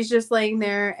 And she's just laying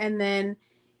there, and then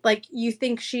like you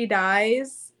think she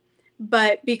dies,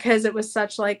 but because it was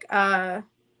such like a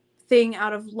thing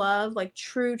out of love, like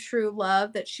true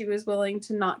love, that she was willing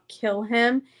to not kill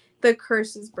him, the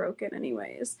curse is broken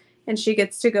anyways, and she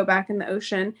gets to go back in the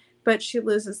ocean, but she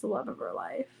loses the love of her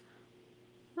life.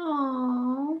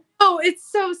 Oh. Oh,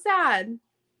 it's so sad. She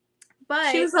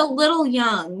But was a little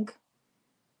young.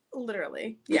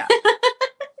 literally, yeah.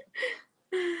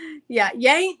 Yeah, you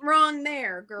ain't wrong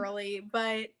there, girly.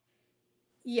 But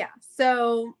yeah,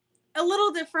 so a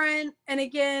little different. And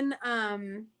again,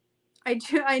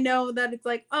 I know that it's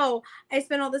like, oh, I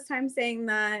spent all this time saying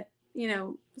that,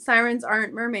 sirens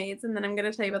aren't mermaids, and then I'm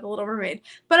gonna tell you about the Little Mermaid.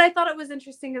 But I thought it was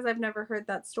interesting because I've never heard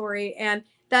that story, and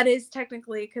that is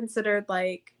technically considered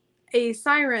like a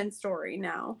siren story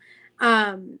now.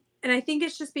 And I think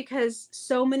it's just because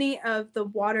so many of the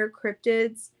water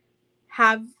cryptids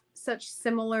have such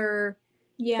similar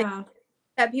things Yeah.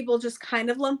 that people just kind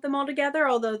of lump them all together,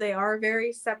 although they are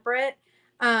very separate.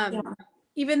 Yeah.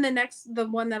 Even the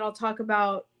one that I'll talk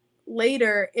about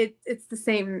later, it's the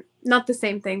same, not the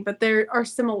same thing, but there are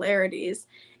similarities.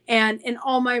 And in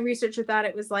all my research with that,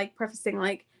 it was like prefacing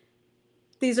like,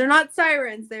 these are not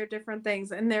sirens, they're different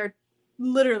things, and they're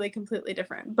literally completely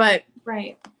different. But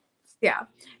Right. yeah,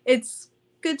 it's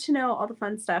good to know all the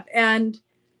fun stuff. And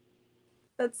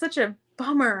that's such a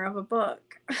bummer of a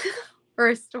book or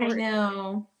a I story.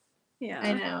 know. I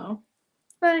Yeah. know.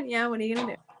 But yeah, what are you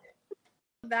gonna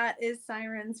do? That is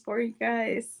sirens for you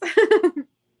guys.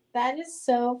 That is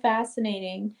so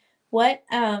fascinating. What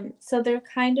so they're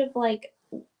kind of like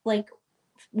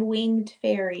winged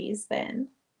fairies then.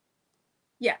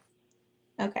 Yeah.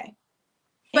 Okay.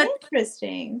 But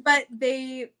Interesting.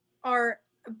 they are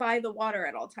by the water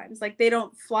at all times. Like they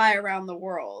don't fly around the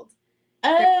world.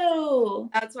 They're, Oh,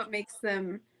 that's what makes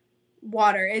them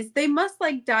water is they must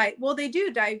like dive. Well, they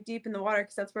do dive deep in the water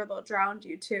because that's where they'll drown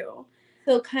you too.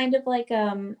 so kind of I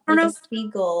don't like a know.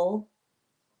 seagull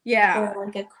Yeah. or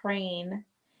like a crane.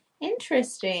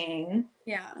 Interesting.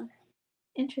 Yeah.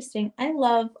 Interesting. I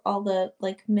love all the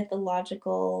like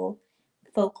mythological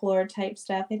folklore type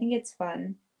stuff. I think it's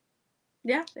fun.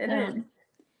 Yeah, it is. Um,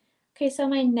 okay, so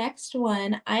my next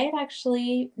one, I had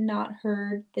actually not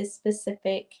heard this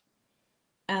specific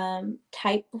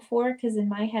type before because in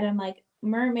my head I'm like,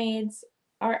 mermaids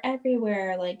are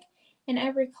everywhere. Like in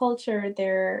every culture,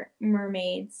 there are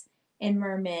mermaids and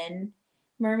mermen.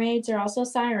 Mermaids are also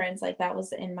sirens, like that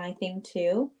was in my thing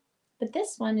too. But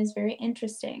this one is very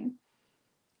interesting.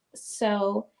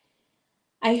 So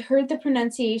I heard the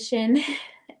pronunciation,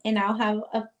 and I'll have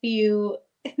a few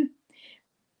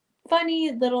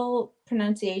funny little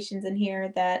pronunciations in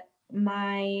here that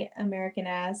my American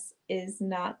ass is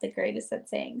not the greatest at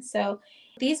saying. So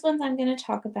these ones I'm going to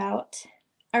talk about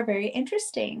are very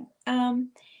interesting.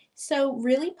 So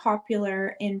really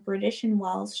popular in British and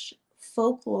Welsh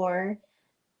folklore.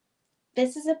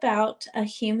 This is about a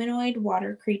humanoid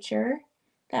water creature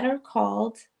that are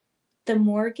called the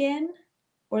Morgan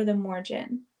or the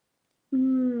Morgan.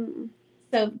 Mm.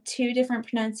 So two different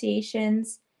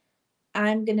pronunciations.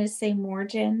 I'm going to say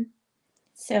Morgan.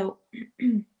 So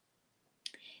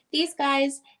these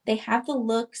guys, they have the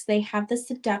looks, they have the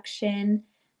seduction,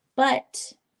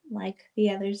 but like the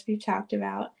others we've talked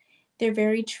about, they're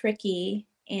very tricky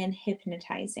and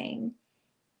hypnotizing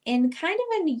in kind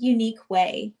of a unique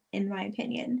way, in my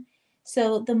opinion.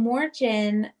 So the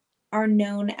Morgan are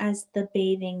known as the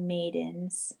bathing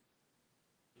maidens.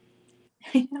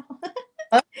 I know.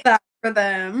 Love that for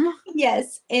them.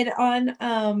 Yes, and on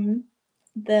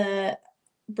the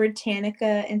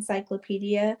Britannica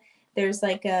Encyclopedia, there's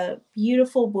like a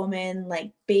beautiful woman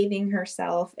like bathing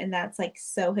herself, and that's like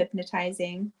so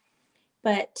hypnotizing.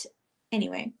 But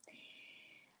anyway,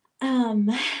 um,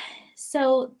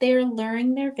 so they're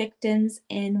luring their victims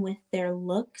in with their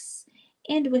looks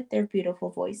and with their beautiful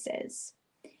voices.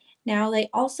 Now, they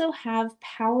also have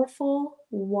powerful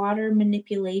water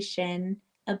manipulation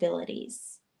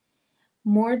abilities.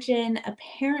 Morgan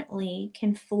apparently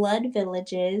can flood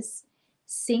villages,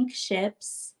 sink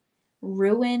ships,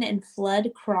 ruin and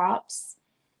flood crops,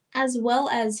 as well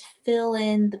as fill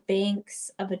in the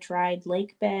banks of a dried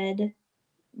lake bed,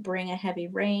 bring a heavy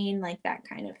rain, like that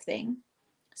kind of thing.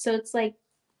 So it's like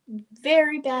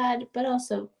very bad, but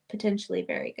also potentially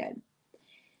very good.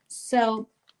 So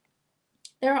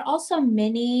there are also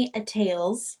many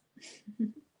tales,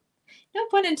 no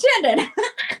pun intended,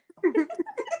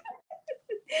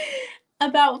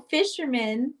 about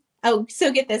fishermen. Oh,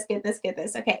 so get this.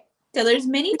 Okay. So there's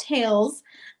many tales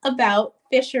about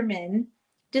fishermen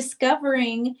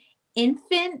discovering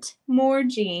infant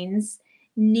morgines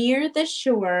near the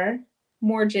shore.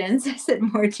 Morgans, I said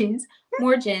morgines.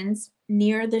 Morgans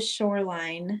near the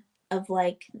shoreline of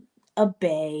like a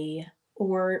bay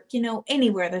or,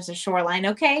 anywhere there's a shoreline,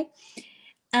 okay?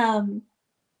 Um,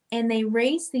 and they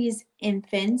raise these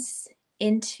infants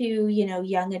into,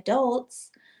 young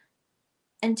adults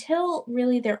until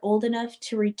really they're old enough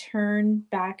to return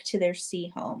back to their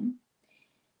sea home.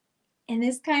 And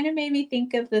this kind of made me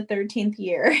think of the 13th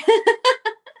year.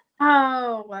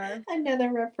 Oh,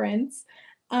 Another reference.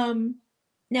 Um,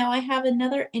 Now, I have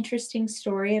another interesting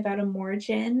story about a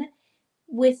Morgan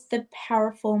with the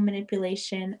powerful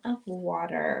manipulation of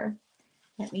water.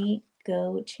 Let me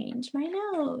go change my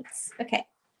notes. Okay,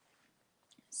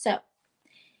 so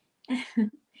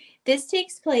this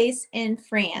takes place in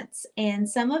France, and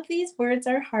some of these words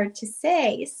are hard to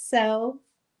say, so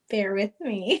bear with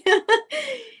me.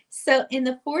 So, in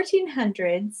the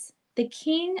 1400s, the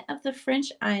king of the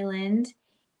French island,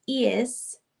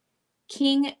 Is,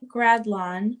 King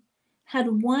Gradlon, had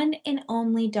one and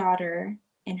only daughter,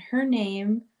 and her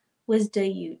name was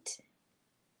Dayut.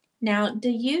 Now,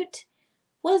 Dayut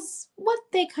was what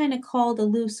they kind of called a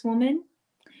loose woman.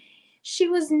 She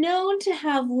was known to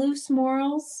have loose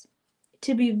morals,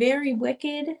 to be very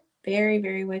wicked, very,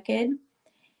 very wicked,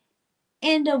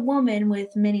 and a woman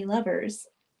with many lovers.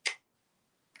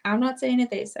 I'm not saying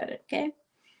that they said it, okay?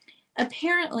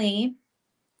 Apparently,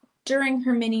 during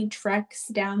her many treks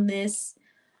down this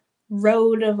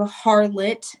road of a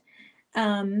harlot,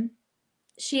 um,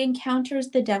 she encounters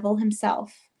the devil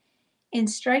himself and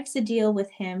strikes a deal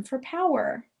with him for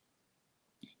power.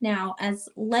 Now, as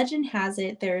legend has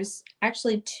it, there's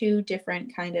actually two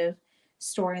different kind of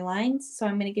storylines. So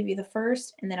I'm going to give you the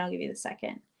first and then I'll give you the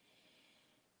second.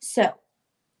 So,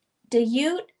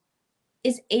 Dayut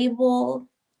is able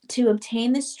to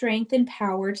obtain the strength and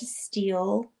power to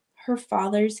steal her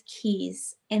father's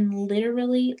keys, and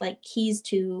literally like keys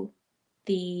to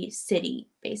the city,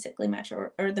 basically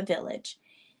metro or the village,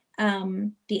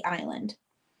 the island,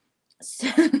 so,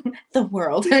 the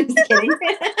world. I'm just kidding.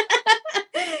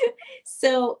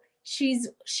 So she's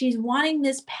wanting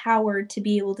this power to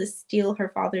be able to steal her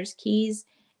father's keys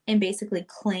and basically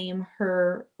claim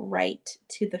her right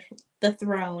to the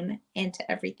throne and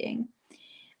to everything.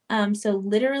 So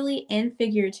literally and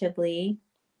figuratively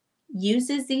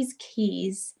uses these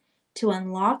keys to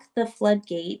unlock the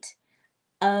floodgate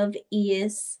of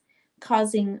Eos,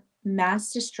 causing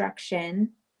mass destruction.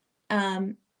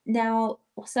 Now,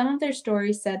 some of their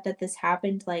stories said that this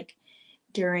happened like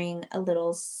during a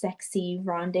little sexy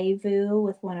rendezvous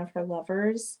with one of her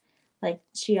lovers. Like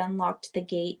she unlocked the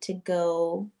gate to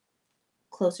go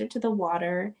closer to the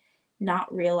water,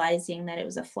 not realizing that it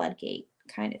was a floodgate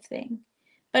kind of thing.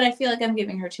 But I feel like I'm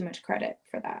giving her too much credit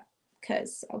for that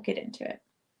because I'll get into it.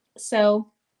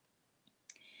 So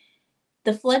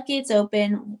the floodgates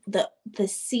open, the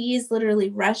sea is literally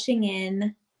rushing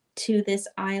in to this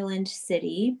island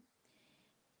city,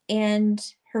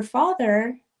 and her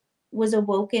father was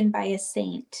awoken by a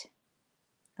saint.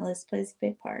 Now this plays a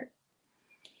big part.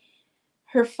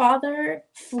 Her father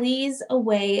flees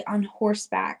away on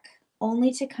horseback,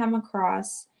 only to come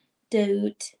across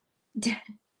Daout,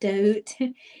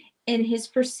 Daout in his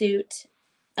pursuit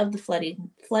of the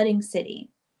flooding city.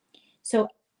 So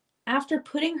after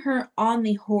putting her on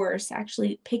the horse,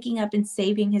 actually picking up and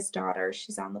saving his daughter,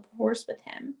 she's on the horse with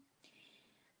him.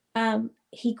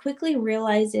 He quickly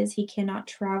realizes he cannot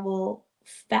travel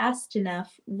fast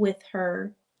enough with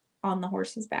her on the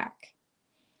horse's back.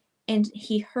 And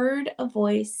he heard a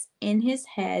voice in his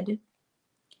head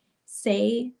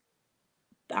say,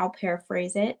 I'll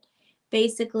paraphrase it,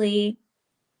 basically,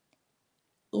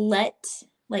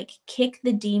 kick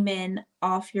the demon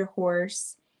off your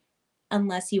horse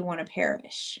unless you want to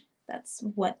perish. That's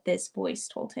what this voice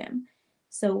told him.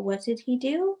 So what did he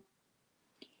do?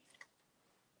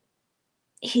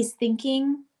 He's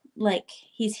thinking like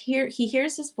he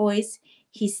hears his voice.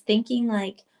 He's thinking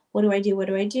like, what do I do? What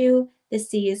do I do? The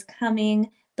sea is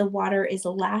coming. The water is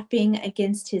lapping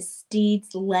against his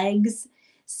steed's legs.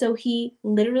 So he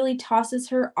literally tosses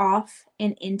her off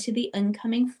and into the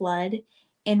oncoming flood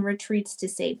and retreats to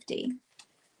safety.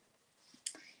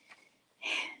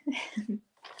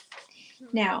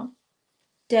 Now,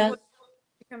 Doug,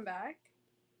 come back.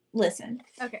 Listen.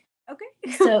 Okay.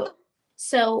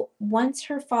 So once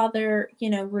her father,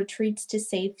 retreats to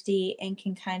safety and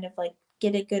can kind of like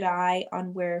get a good eye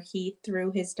on where he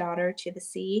threw his daughter to the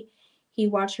sea, he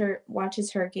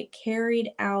watches her get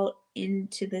carried out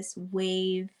into this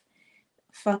wave.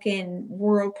 Fucking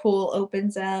whirlpool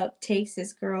opens up, takes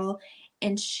this girl,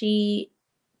 and she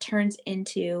turns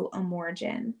into a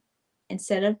Morgan.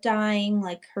 Instead of dying,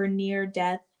 like her near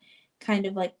death kind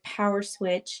of like power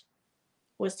switch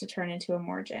was to turn into a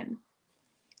Morgan.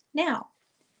 Now,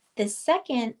 the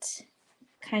second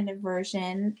kind of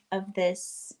version of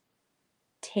this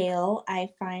tale I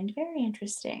find very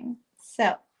interesting.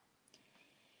 So,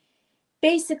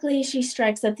 basically, she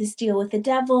strikes up this deal with the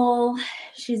devil.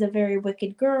 She's a very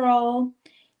wicked girl.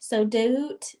 So,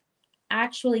 Daout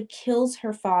actually kills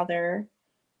her father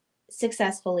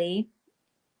successfully,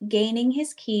 gaining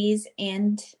his keys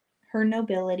and her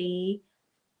nobility.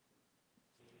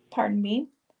 Pardon me.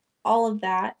 All of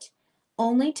that,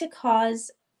 only to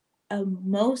cause a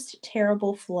most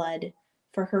terrible flood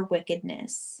for her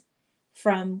wickedness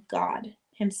from God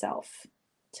himself.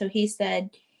 So he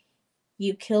said,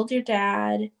 you killed your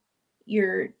dad.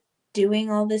 You're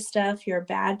doing all this stuff. You're a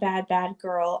bad, bad, bad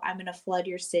girl. I'm going to flood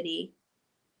your city,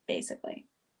 basically.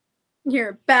 You're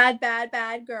a bad, bad,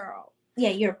 bad girl. Yeah,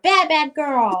 you're a bad, bad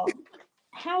girl.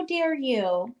 How dare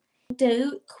you?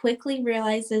 Daout quickly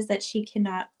realizes that she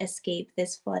cannot escape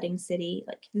this flooding city.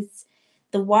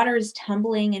 The water is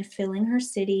tumbling and filling her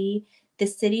city. The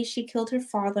city she killed her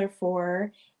father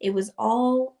for. It was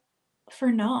all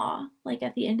for naught. Like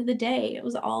at the end of the day, it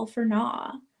was all for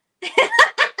naught.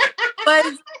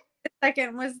 Was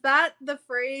that the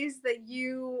phrase that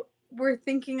you were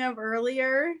thinking of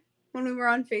earlier when we were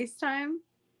on FaceTime?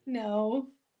 No.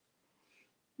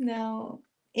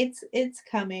 It's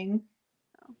coming.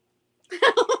 Oh.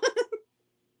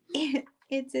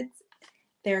 It's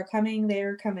they're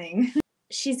coming.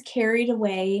 she's carried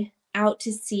away out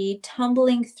to sea,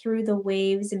 tumbling through the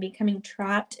waves and becoming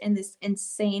trapped in this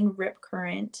insane rip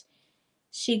current.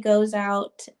 She goes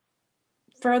out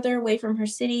further away from her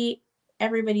city.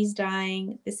 Everybody's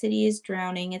dying. The city is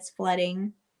drowning. It's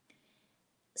flooding.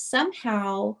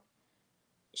 Somehow,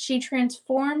 she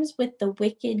transforms with the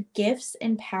wicked gifts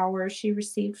and power she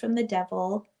received from the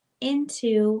devil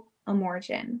into a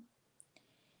Morgan.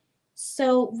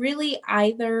 So, really,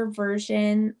 either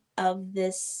version of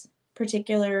this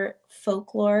particular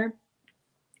folklore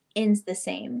ends the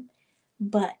same.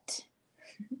 But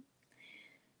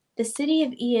the city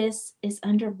of Aeus is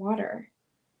underwater,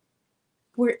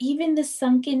 where even the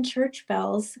sunken church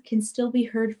bells can still be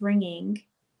heard ringing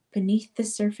beneath the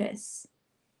surface.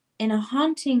 And a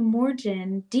haunting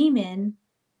Morgan demon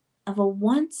of a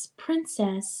once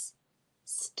princess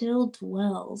still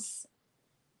dwells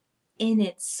in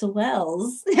its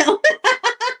swells.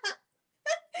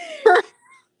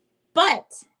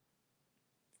 but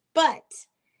but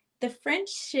the French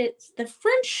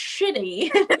shitty.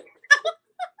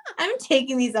 I'm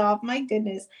taking these off. My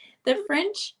goodness. The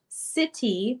French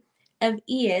city of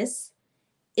Aeus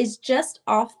is just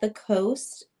off the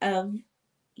coast of,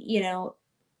 you know.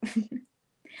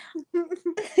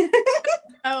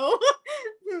 Oh,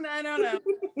 I don't know.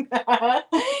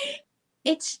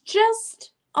 It's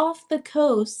just off the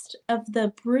coast of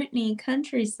the Brittany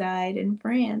countryside in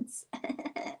France.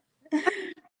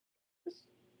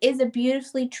 Is a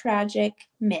beautifully tragic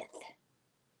myth.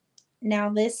 Now,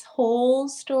 this whole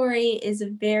story is a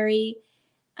very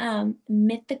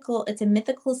mythical. It's a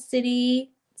mythical city.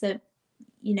 It's a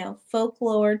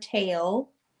folklore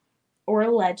tale or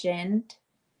legend.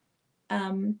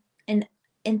 Um,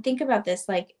 and think about this,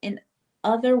 like an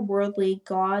otherworldly,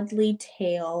 godly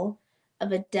tale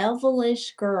of a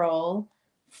devilish girl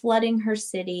flooding her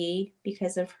city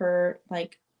because of her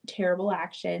like terrible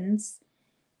actions.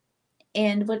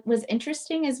 And what was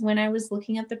interesting is when I was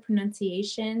looking at the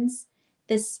pronunciations,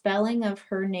 the spelling of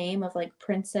her name of like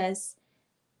Princess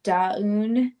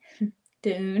Daun,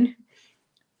 Daun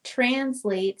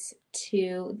translates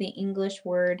to the English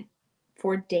word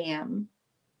for damn.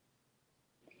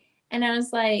 And I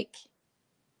was like,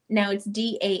 now it's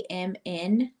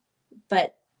DAMN,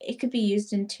 but it could be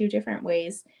used in two different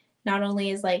ways. Not only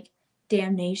is like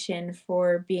damnation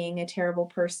for being a terrible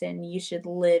person, you should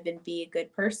live and be a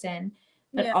good person,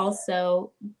 but Yeah.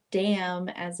 also damn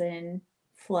as in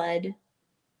flood,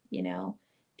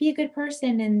 be a good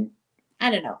person. And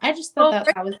I don't know. I just thought Well,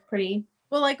 that was pretty.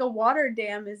 well, like a water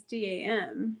dam is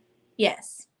DAM.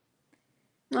 Yes.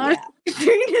 I Yeah.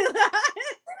 knew that.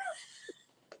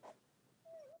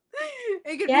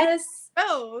 It could be Yes.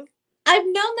 both. I've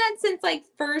known that since like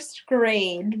first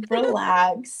grade.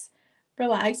 Relax.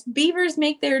 Relax. Beavers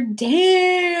make their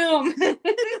damn.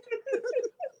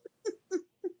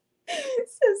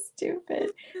 So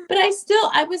stupid. But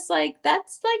I was like,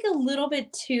 that's like a little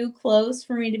bit too close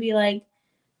for me to be like,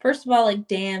 first of all, like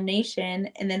damnation,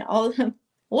 and then all of them,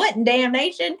 what in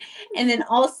damnation? And then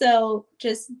also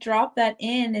just drop that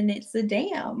in and it's a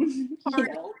dam,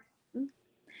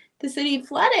 The city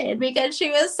flooded because she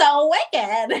was so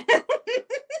wicked.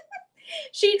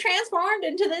 She transformed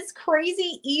into this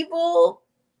crazy evil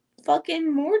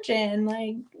fucking Morgan.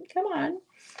 Like, come on.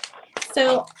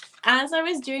 So as I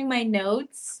was doing my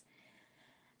notes,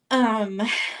 um,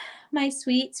 my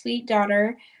sweet, sweet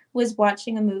daughter was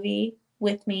watching a movie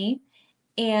with me,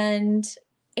 and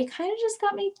it kind of just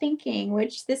got me thinking,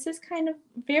 which this is kind of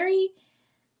very,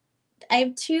 I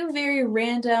have two very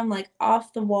random, like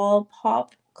off the wall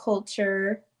pop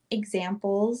culture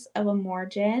examples of a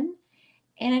Morgan,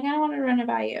 and I kind of want to run it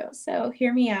by you. So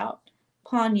hear me out.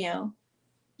 Ponyo.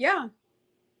 Yeah.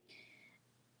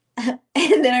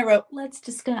 And then I wrote, let's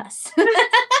discuss.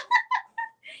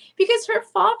 Because her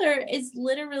father is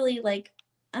literally like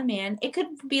a man. It could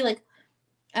be like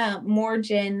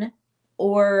Morgan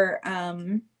or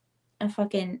a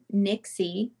fucking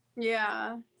Nixie.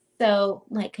 Yeah. So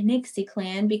like a Nixie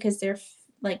clan because they're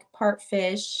like part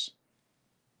fish,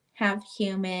 have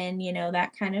human,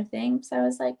 that kind of thing. So I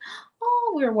was like,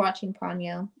 oh, we were watching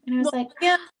Ponyo. And I was Well,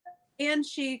 like, and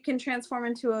she can transform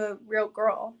into a real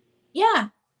girl yeah,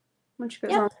 when she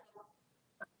goes yep, on.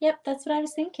 yep, that's what I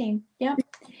was thinking. Yep.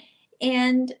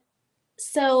 And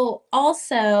so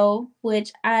also,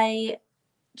 which I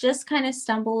just kind of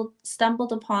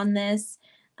stumbled upon this.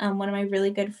 One of my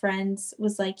really good friends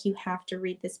was like, "You have to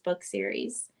read this book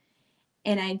series,"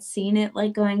 and I'd seen it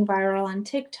like going viral on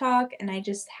TikTok, and I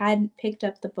just hadn't picked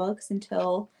up the books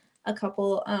until a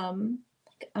couple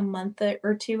like a month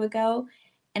or two ago,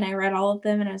 and I read all of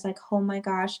them, and I was like, "Oh my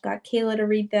gosh!" Got Kayla to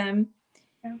read them,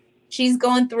 Yeah. she's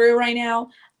going through right now.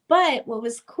 But what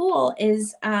was cool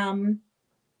is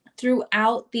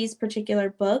throughout these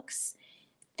particular books,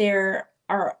 there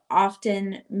are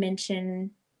often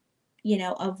mention, you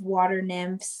know, of water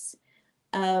nymphs,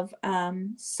 of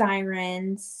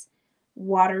sirens,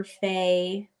 water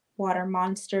fae, water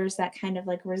monsters that kind of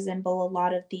like resemble a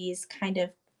lot of these kind of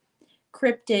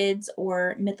cryptids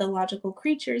or mythological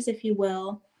creatures, if you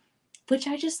will, which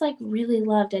I just like really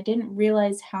loved. I didn't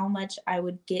realize how much I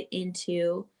would get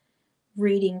into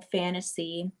reading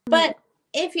fantasy. But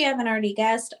if you haven't already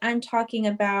guessed, I'm talking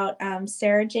about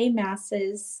Sarah J.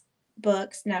 Maas's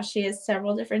books. Now, she has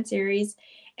several different series,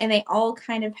 and they all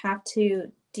kind of have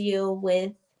to deal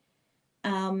with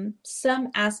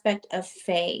some aspect of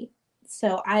fae.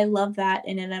 So I love that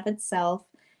in and of itself.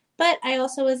 But I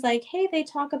also was like, hey, they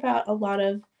talk about a lot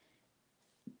of,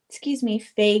 excuse me,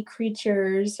 fae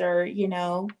creatures or, you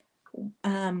know,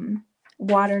 um,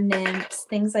 water nymphs,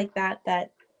 things like that,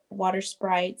 that water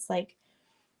sprites. Like,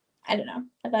 I don't know.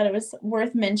 I thought it was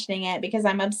worth mentioning it because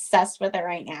I'm obsessed with it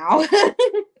right now.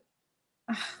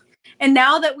 And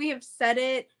now that we have said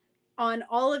it on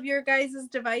all of your guys'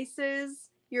 devices,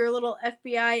 your little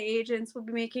FBI agents will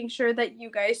be making sure that you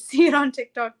guys see it on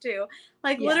TikTok too.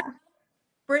 Like literally, Yeah.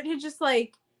 Britt had just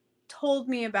like told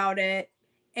me about it,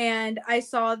 and I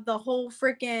saw the whole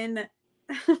freaking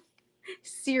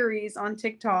series on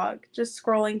TikTok just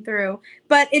scrolling through.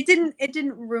 But it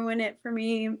didn't ruin it for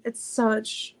me. It's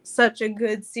such a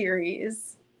good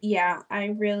series. Yeah,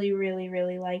 I really, really,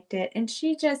 really liked it. And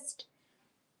she just,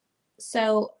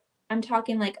 so I'm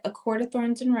talking like A Court of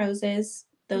Thorns and Roses.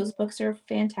 Those books are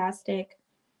fantastic.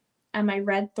 I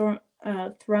read Throne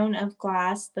of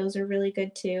Glass. Those are really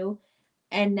good too.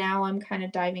 And now I'm kind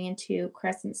of diving into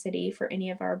Crescent City for any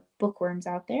of our bookworms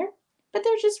out there. But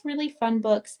they're just really fun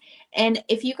books. And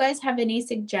if you guys have any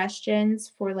suggestions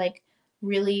for like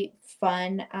really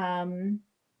fun and,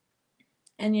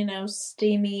 you know,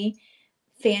 steamy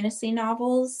fantasy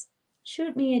novels,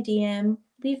 shoot me a DM,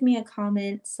 leave me a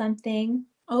comment, something.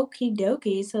 Okie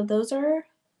dokie. So those are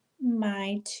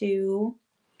my two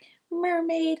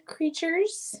mermaid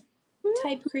creatures,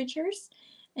 type creatures.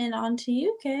 And on to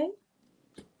you, Kay.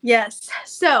 Yes.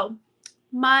 So,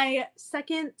 my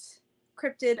second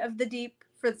cryptid of the deep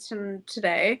for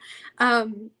today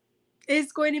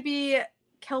is going to be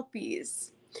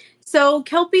kelpies. So,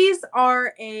 kelpies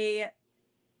are a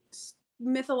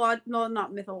mythological, well,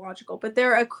 not mythological, but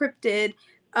they're a cryptid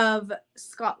of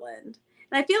Scotland.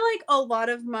 And I feel like a lot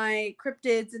of my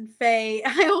cryptids and fae,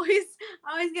 I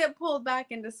always get pulled back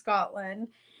into Scotland.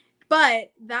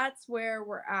 But that's where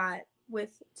we're at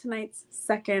with tonight's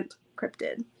second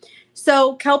cryptid.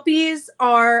 So, kelpies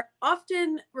are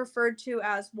often referred to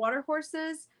as water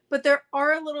horses, but there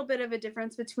are a little bit of a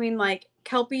difference between like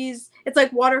kelpies. It's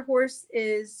like water horse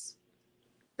is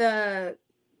the,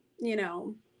 you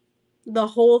know, the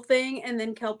whole thing, and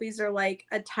then kelpies are like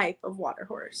a type of water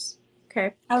horse.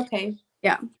 Okay. Okay.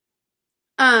 Yeah.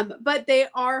 But they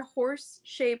are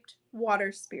horse-shaped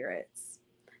water spirits.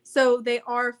 So they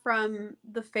are from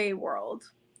the Fey world,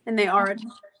 and they are a type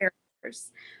of fairy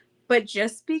horse. But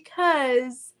just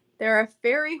because they're a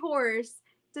fairy horse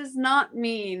does not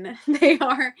mean they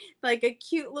are like a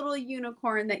cute little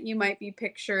unicorn that you might be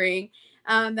picturing,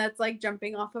 that's like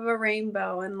jumping off of a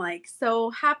rainbow and like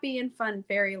so happy and fun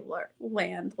fairy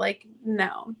land. Like,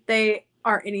 no, they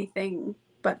are anything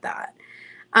but that.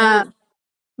 Um, Oh.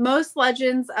 Most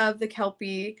legends of the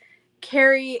Kelpie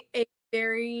carry a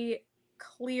very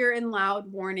clear and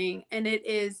loud warning, and it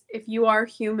is if you are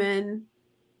human,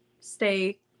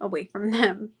 stay away from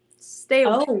them. Stay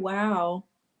away. Oh, wow.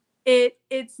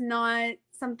 It's not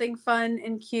something fun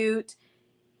and cute.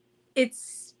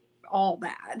 It's all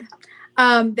bad.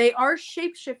 They are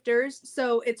shapeshifters,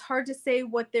 so it's hard to say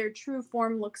what their true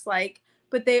form looks like,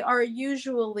 but they are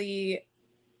usually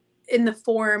in the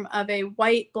form of a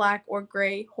white, black, or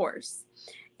gray horse.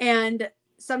 And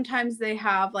sometimes they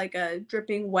have like a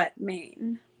dripping wet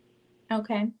mane.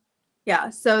 Okay. Yeah,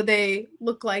 so they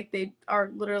look like they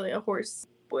are literally a horse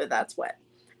that's wet.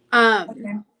 Um,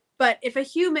 Okay. but if a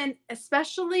human,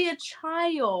 especially a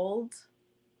child,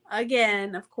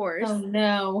 again, of Oh, course,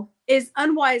 no. is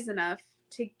unwise enough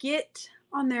to get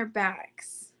on their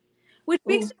backs, which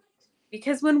makes Ooh. me,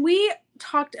 because when we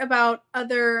talked about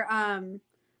other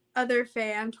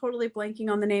fae, I'm totally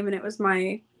blanking on the name, and it was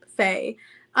my fae.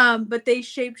 But they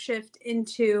can shapeshift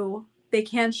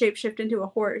into a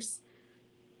horse,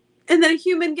 and then a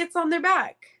human gets on their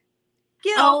back.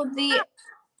 Get off! Oh,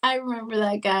 I remember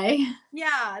that guy.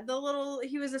 Yeah,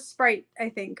 he was a sprite, I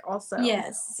think, also.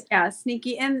 Yes. Yeah,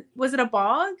 sneaky. And was it a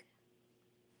bog?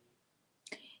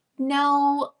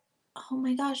 No. Oh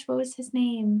my gosh, what was his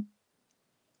name?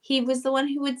 He was the one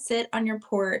who would sit on your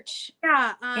porch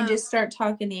Yeah, and just start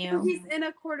talking to you. he's in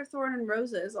A Court of Thorn and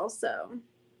Roses also.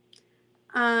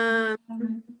 Um,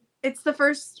 Um, it's the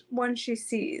first one she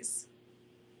sees.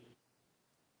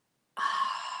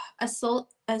 a soul.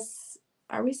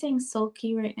 Are we saying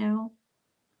sulky right now?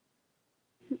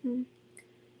 Mm-mm.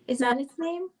 Is No, that its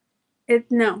name?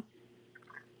 no.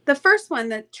 The first one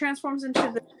that transforms into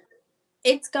the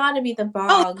It's got to be the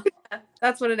oh, bog.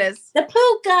 that's what it is. The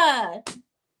puka.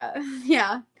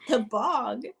 Yeah. The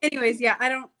bog. Anyways, yeah, I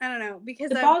don't know because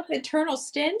The I'm bog's eternal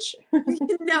stench.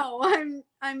 no,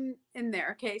 I'm in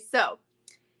there. Okay, so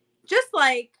just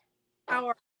like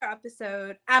our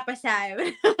episode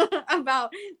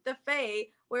about the Fae,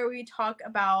 where we talk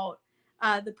about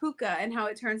the puka and how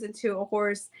it turns into a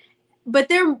horse, but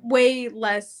they're way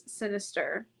less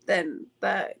sinister than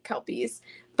the kelpies.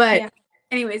 But Yeah.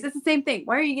 anyways, it's the same thing.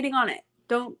 Why are you getting on it?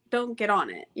 Don't get on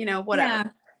it. You know, whatever. Yeah.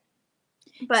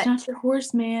 It's But not your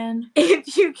horse, man.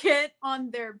 if you get on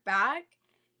their back,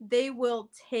 they will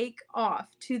take off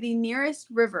to the nearest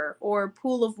river or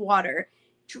pool of water,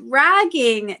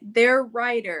 dragging their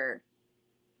rider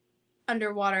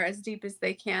underwater as deep as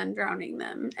they can, drowning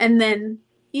them, and then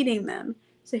eating them.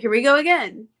 So here we go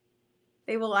again.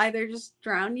 They will either just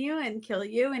drown you and kill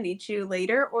you and eat you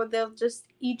later, or they'll just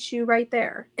eat you right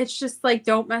there. It's just like,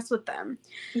 don't mess with them.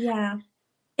 Yeah.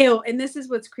 Ew, and this is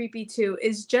what's creepy too,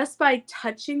 is just by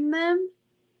touching them,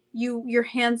 your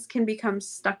hands can become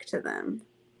stuck to them.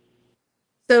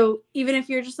 So even if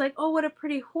you're just like, oh, what a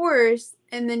pretty horse,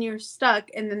 and then you're stuck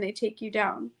and then they take you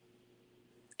down.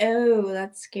 Oh,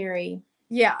 that's scary.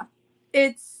 Yeah.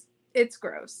 It's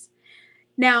gross.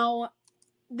 Now,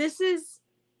 this is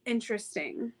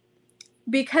interesting.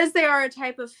 Because they are a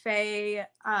type of fae,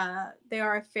 they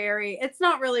are a fairy. It's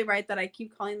not really right that I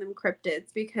keep calling them cryptids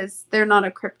because they're not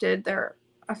a cryptid, they're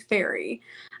a fairy.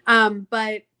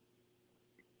 But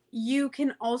you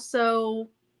can also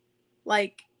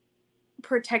like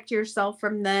protect yourself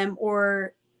from them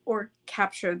or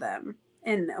capture them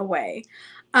in a way.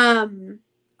 Um,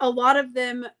 a lot of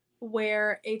them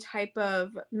wear a type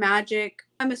of magic.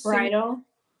 I'm assuming, Bridal.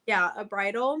 yeah, a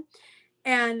bridle,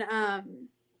 and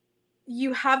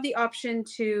you have the option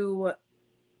to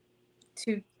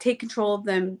take control of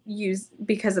them use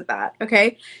because of that.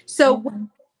 Okay, so Mm-hmm.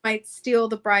 might steal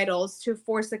the bridles to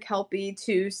force a kelpie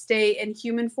to stay in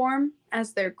human form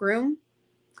as their groom,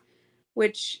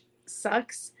 which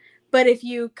sucks. But if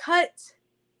you cut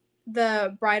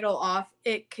the bridle off,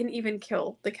 it can even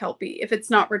kill the kelpie if it's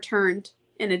not returned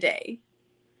in a day.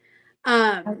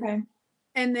 Um, Okay.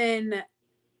 and then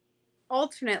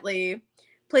alternately,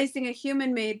 placing a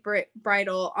human-made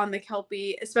bridle on the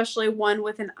kelpie, especially one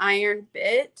with an iron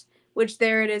bit, which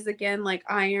there it is again, like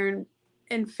iron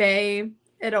and fae,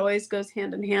 it always goes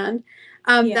hand in hand.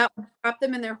 Yeah. That will trap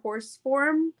them in their horse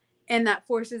form, and that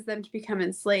forces them to become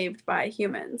enslaved by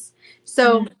humans.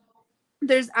 So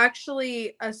there's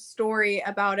actually a story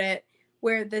about it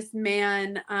where this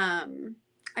man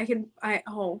I can't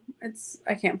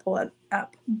pull it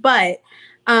up,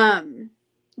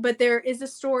 but there is a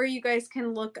story you guys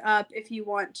can look up if you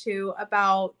want to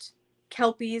about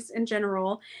kelpies in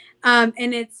general, and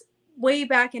it's way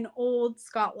back in old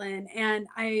Scotland, and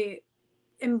I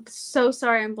am so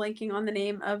sorry I'm blanking on the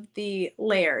name of the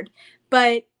laird,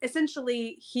 but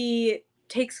essentially he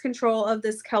takes control of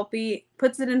this kelpie,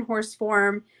 puts it in horse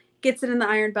form, gets it in the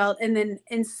iron belt, and then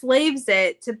enslaves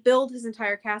it to build his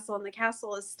entire castle, and the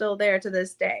castle is still there to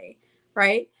this day,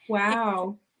 right?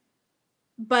 Wow.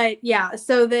 But yeah,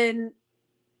 so then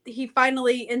he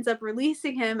finally ends up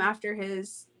releasing him after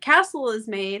his castle is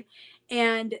made,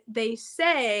 and they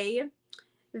say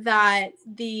that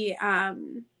the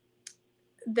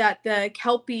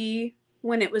kelpie,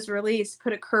 when it was released,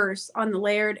 put a curse on the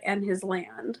laird and his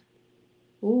land,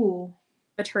 Ooh.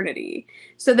 eternity.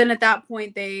 So then at that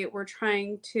point they were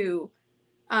trying to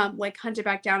like hunt it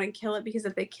back down and kill it, because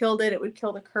if they killed it, it would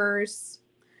kill the curse.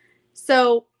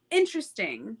 So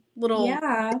interesting little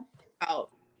Yeah. about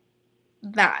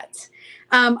that.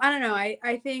 I don't know.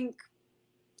 I think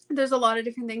there's a lot of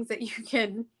different things that you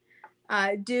can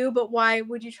do, but why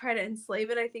would you try to enslave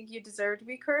it? I think you deserve to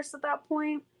be cursed at that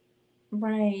point.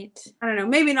 Right. I don't know.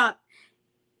 Maybe not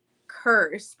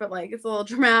curse, but like it's a little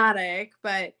dramatic.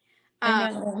 But I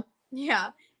um, know. yeah.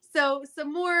 So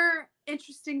some more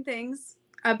interesting things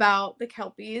about the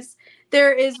kelpies.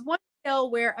 There is one tale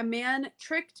where a man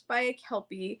tricked by a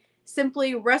kelpie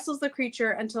simply wrestles the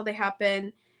creature until they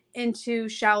happen into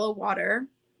shallow water.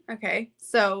 Okay,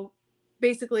 so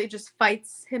basically just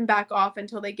fights him back off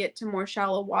until they get to more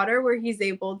shallow water where he's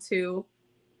able to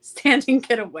stand and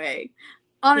get away.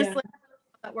 Yeah. Honestly,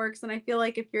 that works. And I feel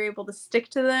like if you're able to stick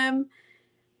to them,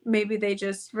 maybe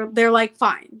they're like,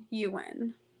 fine, you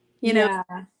win. You know,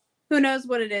 Yeah. who knows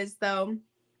what it is though.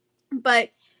 But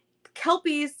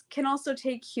kelpies can also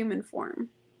take human form.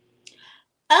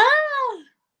 Ah,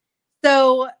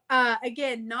 So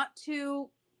again, not to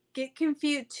get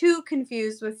too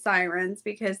confused with sirens,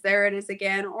 because there it is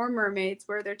again, or mermaids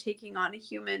where they're taking on a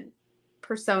human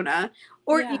persona,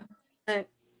 or even yeah.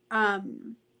 a,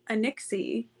 a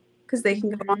nixie, because they can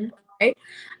go on, Hmm.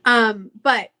 right?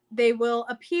 But they will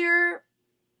appear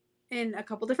in a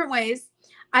couple different ways,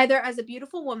 either as a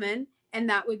beautiful woman, and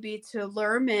that would be to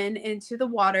lure men into the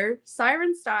water,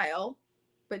 siren style,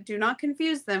 but do not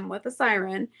confuse them with a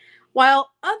siren.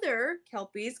 While other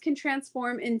kelpies can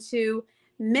transform into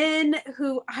men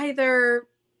who either,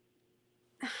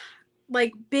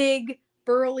 like big,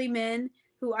 burly men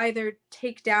who either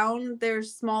take down their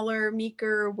smaller,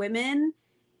 meeker women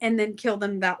and then kill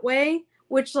them that way,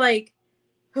 which, like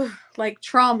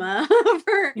trauma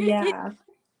for Yeah.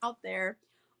 out there,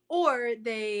 or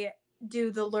they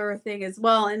do the lure thing as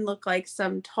well and look like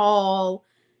some tall,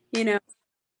 you know,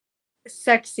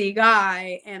 sexy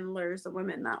guy and lures the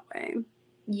women that way.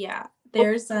 Yeah. Oh,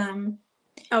 There's oh,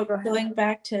 go ahead. going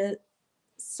back to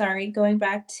going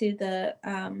back to the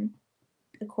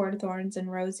Court of Thorns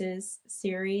and Roses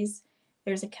series,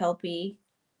 there's a Kelpie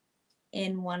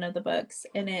in one of the books,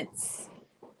 and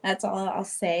that's all I'll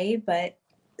say, but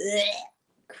ugh,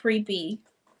 creepy.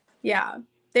 Yeah,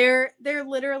 there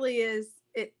literally is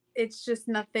it. It's just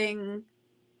nothing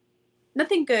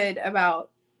good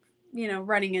about,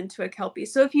 running into a kelpie.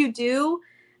 So if you do,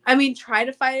 I mean, try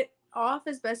to fight it off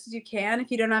as best as you can.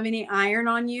 If you don't have any iron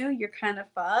on you, you're kind of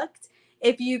fucked.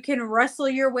 If you can wrestle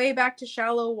your way back to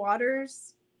shallow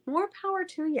waters, more power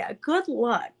to you. Good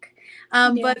luck.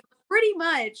 Yeah. But pretty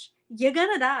much, you're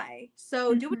gonna die.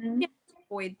 So do what Hmm. you can to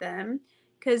avoid them,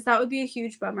 because that would be a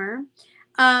huge bummer.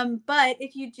 But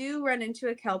if you do run into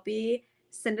a kelpie,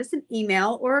 send us an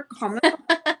email or a comment.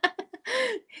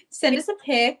 Send us a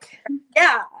pic.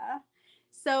 Yeah.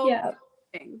 So, Yeah.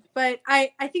 but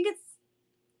I think it's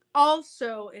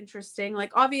also interesting.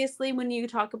 Like, obviously, when you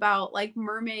talk about like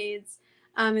mermaids,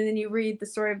 and then you read the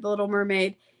story of the Little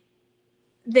Mermaid,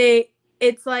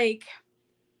 it's like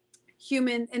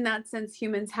human in that sense.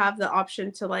 Humans have the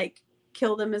option to like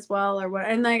kill them as well, or what,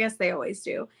 and I guess they always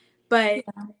do. But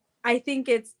Yeah. I think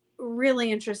it's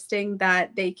really interesting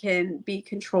that they can be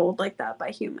controlled like that by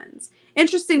humans.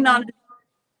 Interesting, Yeah. not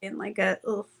in like a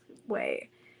ugh way.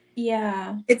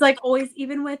 Yeah. It's like always,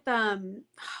 even with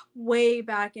way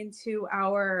back into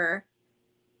our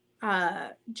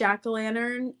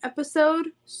jack-o'-lantern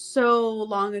episode so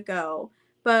long ago.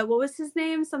 But what was his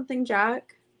name? Something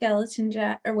Jack? Skeleton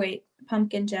Jack, or wait,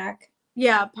 Pumpkin Jack.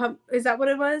 Yeah, pump, is that what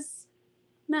it was?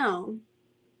 No.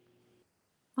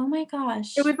 Oh my It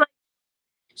gosh. was like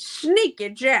Sneaky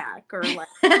Jack, or like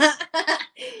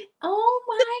Oh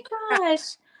my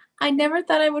gosh. I never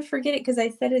thought I would forget it because I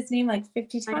said his name like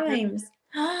 50 I know.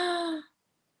 times.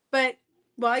 But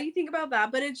while you think about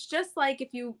that, but it's just like if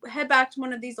you head back to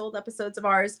one of these old episodes of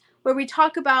ours where we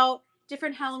talk about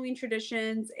different Halloween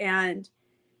traditions and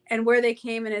where they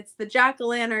came, and it's the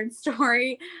jack-o'-lantern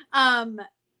story.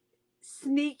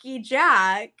 Sneaky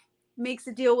Jack makes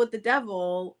a deal with the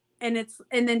devil, and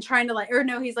then trying to like, or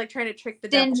no, he's like trying to trick the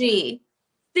devil. Stingy.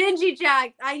 Stingy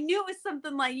Jack. I knew it was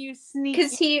something like, you Cause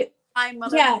sneaky he, I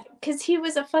mother. yeah, cause he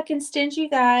was a fucking stingy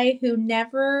guy who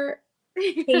never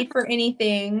paid for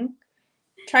anything,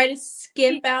 tried to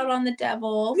skimp out on the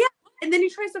devil. Yeah. And then he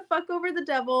tries to fuck over the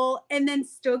devil and then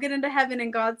still get into heaven,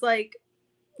 and God's like,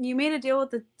 you made a deal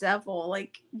with the devil,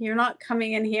 like you're not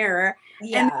coming in here. And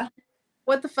Yeah.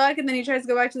 what the fuck? And then he tries to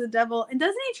go back to the devil, and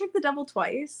doesn't he trick the devil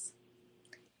twice?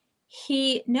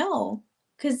 No,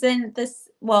 cause then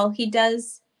well,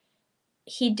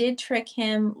 he did trick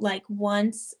him like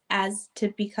once as to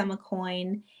become a coin,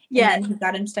 and Yes. then he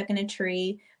got him stuck in a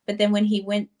tree. But then when he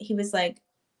went, he was like,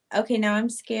 okay, now I'm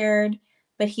scared.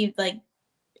 But he like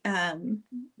um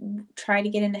tried to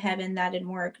get into heaven, that didn't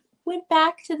work. Went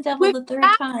back to the devil Went the third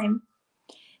back. time.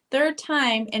 Third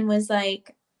time, and was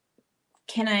like,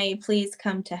 can I please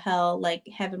come to hell? Like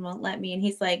heaven won't let me. And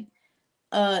he's like,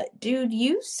 dude,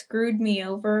 you screwed me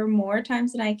over more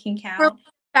times than I can For like count.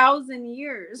 1,000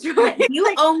 years, Yeah, right? you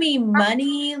Like, owe me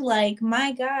money, like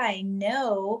my guy,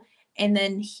 no. And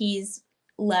then he's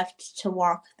left to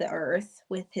walk the earth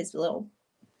with his little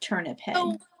turnip so,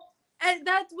 head. and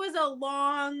that was a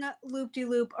long loop de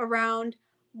loop around.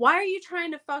 Why are you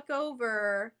trying to fuck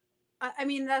over? I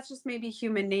mean, that's just maybe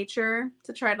human nature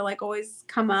to try to like always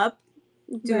come up,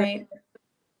 do it Right.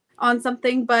 on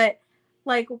something, but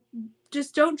like,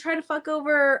 just don't try to fuck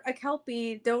over a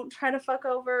Kelpie. Don't try to fuck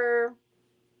over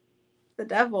the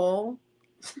devil.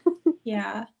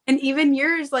 Yeah. And even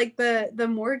yours, like the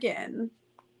Morgan.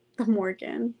 The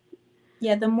Morgan.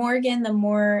 Yeah, the Morgan, the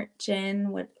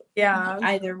Morgan would Yeah.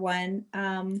 either one.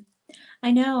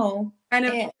 I know. Kind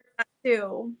of It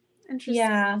too. Interesting.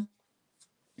 yeah.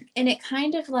 And it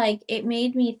kind of like it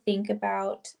made me think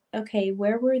about, okay,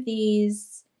 where were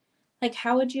these, like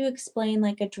how would you explain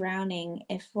like a drowning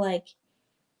if like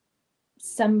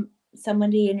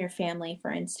somebody in your family,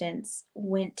 for instance,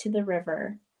 went to the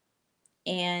river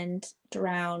and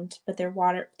drowned, but their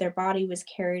body was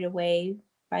carried away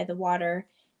by the water,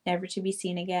 never to be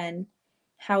seen again.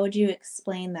 How would you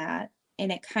explain that?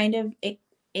 And it kind of it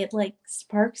like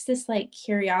sparks this like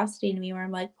curiosity in me where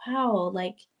I'm like, wow,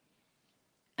 like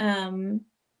um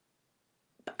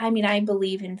I mean, I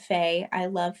believe in Fae. I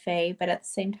love Fae, but at the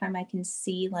same time I can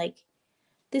see like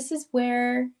this is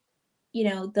where, you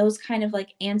know, those kind of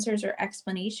like answers or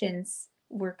explanations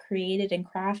were created and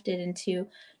crafted into,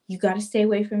 you got to stay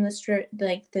away from the strip,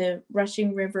 like the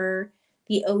rushing river,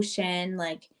 the ocean,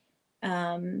 like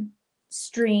um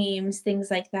streams,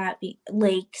 things like that,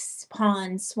 lakes,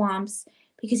 ponds, swamps,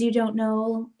 because you don't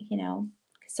know, you know,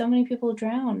 so many people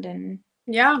drowned. And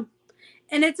Yeah.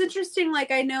 And it's interesting, like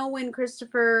I know when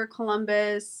Christopher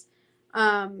Columbus,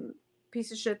 um, piece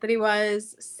of shit that he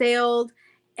was, sailed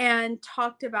and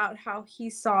talked about how he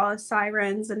saw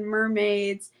sirens and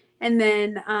mermaids, and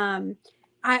then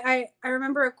I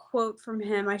remember a quote from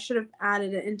him. I should have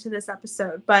added it into this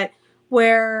episode, but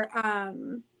where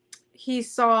he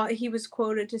was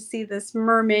quoted to see this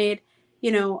mermaid,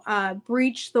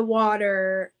 breach the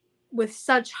water with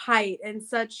such height and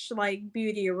such like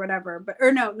beauty or whatever, but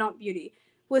or no, not beauty,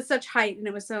 with such height, and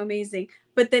it was so amazing.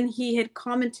 But then he had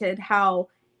commented how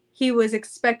he was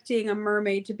expecting a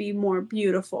mermaid to be more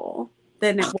beautiful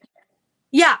than it was.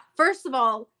 Yeah, first of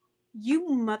all, you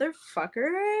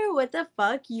motherfucker, what the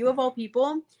fuck, you of all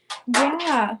people.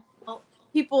 yeah.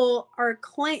 People are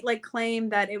claim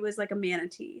that it was like a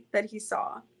manatee that he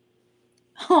saw.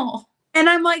 Oh, And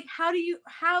I'm like, how do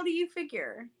you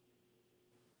figure?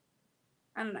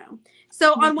 I don't know.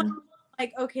 So on one, yeah.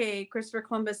 like, okay, Christopher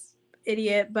Columbus,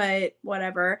 idiot, but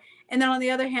whatever. And then on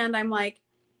the other hand, I'm like,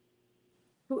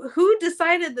 who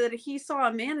decided that he saw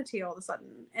a manatee all of a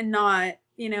sudden and not,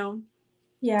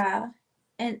 Yeah.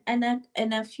 And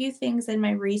a few things in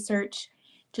my research,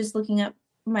 just looking up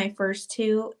my first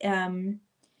two,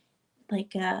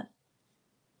 like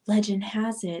legend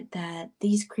has it that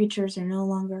these creatures are no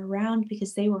longer around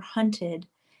because they were hunted.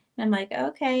 And I'm like,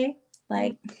 okay,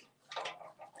 like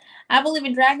I believe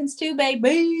in dragons too,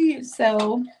 baby.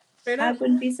 So straight I up.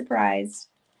 wouldn't be surprised.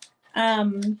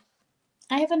 Um,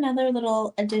 I have another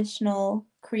little additional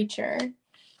creature.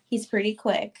 He's pretty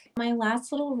quick. My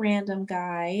last little random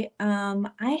guy,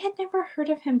 I had never heard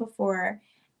of him before.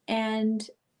 And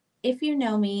if you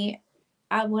know me,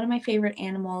 one of my favorite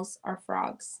animals are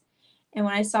frogs. And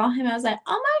when I saw him, I was like,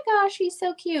 oh my gosh, he's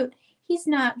so cute. He's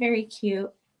not very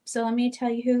cute. So let me tell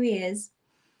you who he is.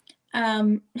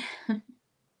 Um,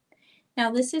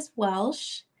 now, this is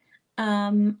Welsh.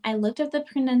 I looked up the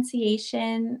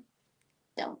pronunciation.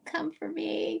 Don't come for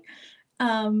me.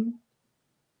 Um,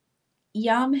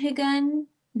 Yamhigan,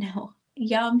 no,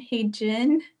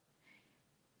 Yamhigan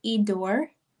Idor,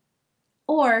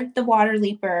 or the Water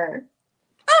Leaper.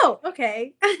 Oh,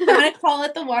 okay. I'm gonna call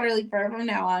it the Water Leaper from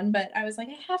now on, but I was like,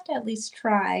 I have to at least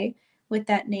try with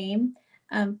that name.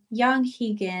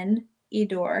 Yamhigan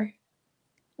Idor,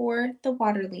 or the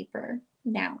Water Leaper.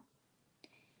 Now,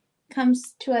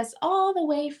 comes to us all the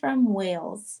way from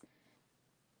Wales.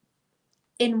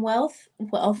 In Welsh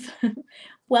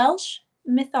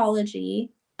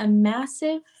mythology, a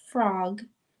massive frog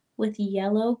with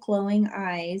yellow glowing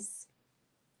eyes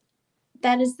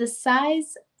that is the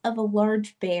size of a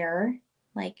large bear,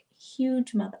 like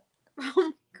huge mother, Oh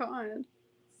my god.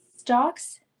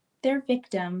 stalks their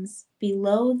victims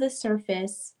below the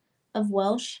surface of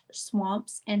Welsh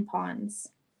swamps and ponds.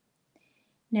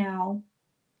 Now,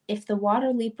 if the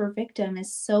water leaper victim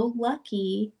is so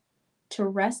lucky to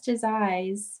rest his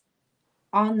eyes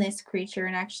on this creature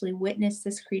and actually witness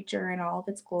this creature in all of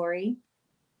its glory,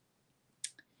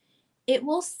 it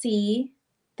will see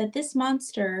that this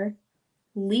monster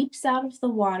leaps out of the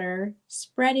water,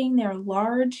 spreading their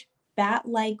large bat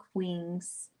like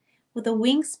wings with a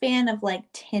wingspan of like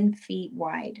 10 feet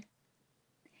wide,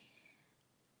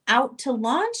 out to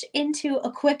launch into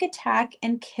a quick attack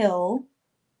and kill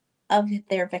of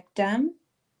their victim.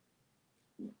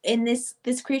 And this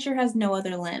creature has no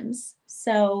other limbs.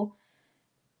 So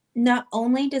not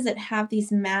only does it have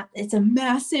it's a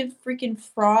massive freaking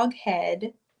frog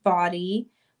head body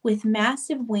with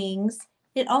massive wings.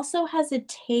 It also has a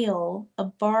tail, a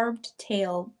barbed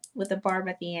tail with a barb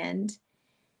at the end.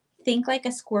 Think like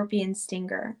a scorpion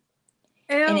stinger.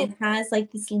 And Ew. it has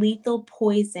like this lethal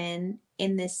poison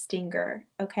in this stinger,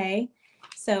 okay?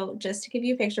 So just to give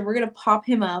you a picture, we're gonna pop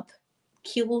him up.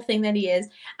 Cute little thing that he is.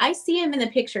 I see him in the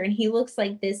picture and he looks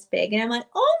like this big, and I'm like,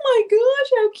 oh my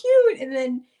gosh, how cute! And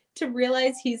then to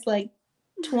realize he's like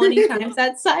 20 times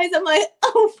that size, I'm like,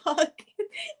 oh fuck,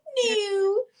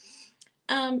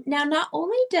 no. Now, not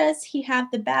only does he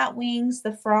have the bat wings,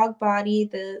 the frog body,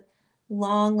 the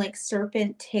long like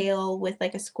serpent tail with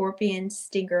like a scorpion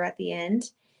stinger at the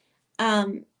end,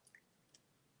 um,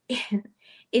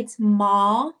 its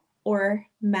maw or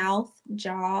mouth,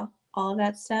 jaw, all of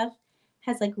that stuff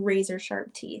has like razor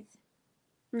sharp teeth.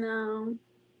 No.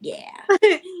 Yeah.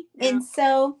 No. And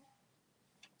so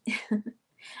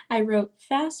I wrote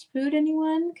fast food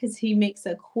anyone because he makes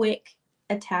a quick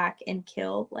attack and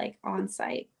kill like on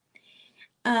site.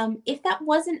 If that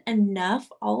wasn't enough,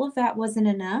 all of that wasn't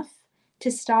enough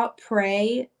to stop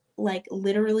prey like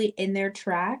literally in their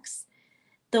tracks.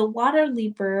 The water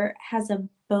leaper has a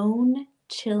bone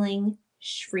chilling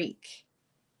shriek,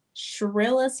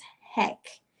 shrill as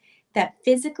heck, that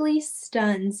physically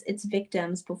stuns its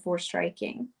victims before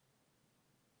striking.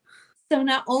 So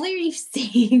not only are you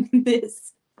seeing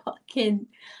this fucking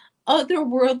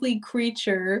otherworldly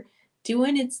creature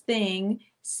doing its thing,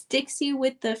 sticks you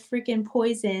with the freaking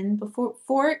poison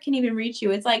before it can even reach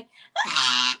you. It's like,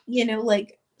 you know,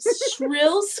 like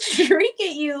shrill shriek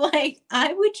at you. Like,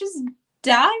 I would just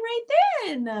die right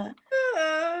then.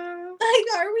 Like,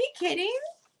 are we kidding?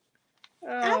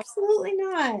 Oh, Absolutely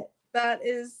not. that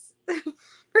is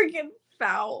freaking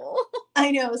foul.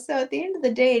 I know. So at the end of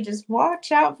the day, just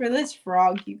watch out for this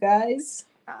frog, you guys.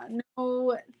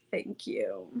 No, thank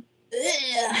you.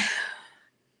 Ugh.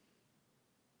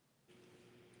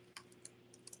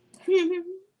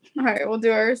 All right, we'll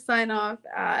do our sign off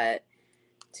at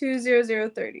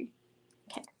 20030.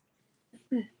 Okay.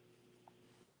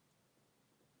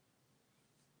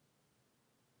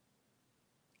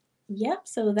 Yep,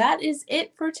 so that is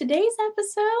it for today's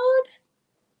episode.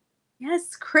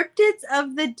 Yes, Cryptids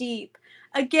of the Deep.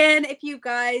 Again, if you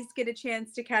guys get a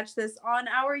chance to catch this on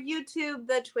our YouTube,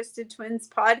 the Twisted Twins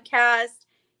podcast,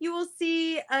 you will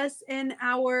see us in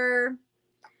our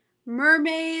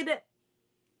mermaid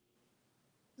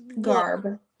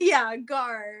Garb. Yeah,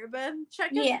 garb.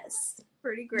 Check us out. Yes.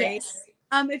 Pretty great. Yes.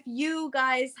 If you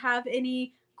guys have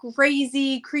any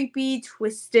crazy, creepy,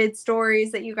 twisted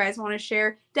stories that you guys want to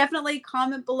share, definitely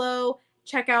comment below.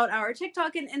 Check out our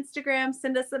TikTok and Instagram.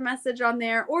 Send us a message on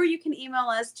there, or you can email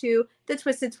us to the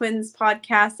Twisted Twins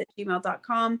podcast at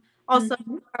gmail.com. Also,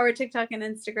 our TikTok and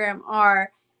Instagram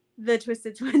are the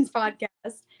Twisted Twins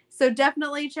podcast. So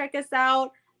definitely check us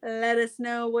out. Let us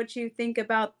know what you think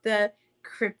about the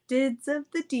Cryptids of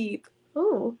the Deep.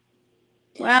 Oh,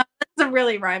 wow. That doesn't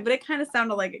really rhyme, but it kind of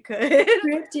sounded like it could.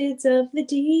 Cryptids of the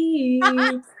deep.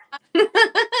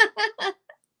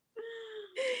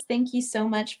 Thank you so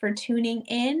much for tuning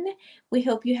in. We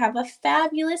hope you have a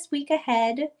fabulous week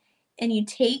ahead and you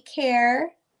take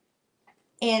care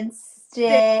and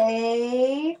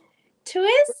stay twisted.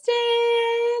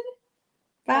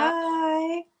 Bye. Bye.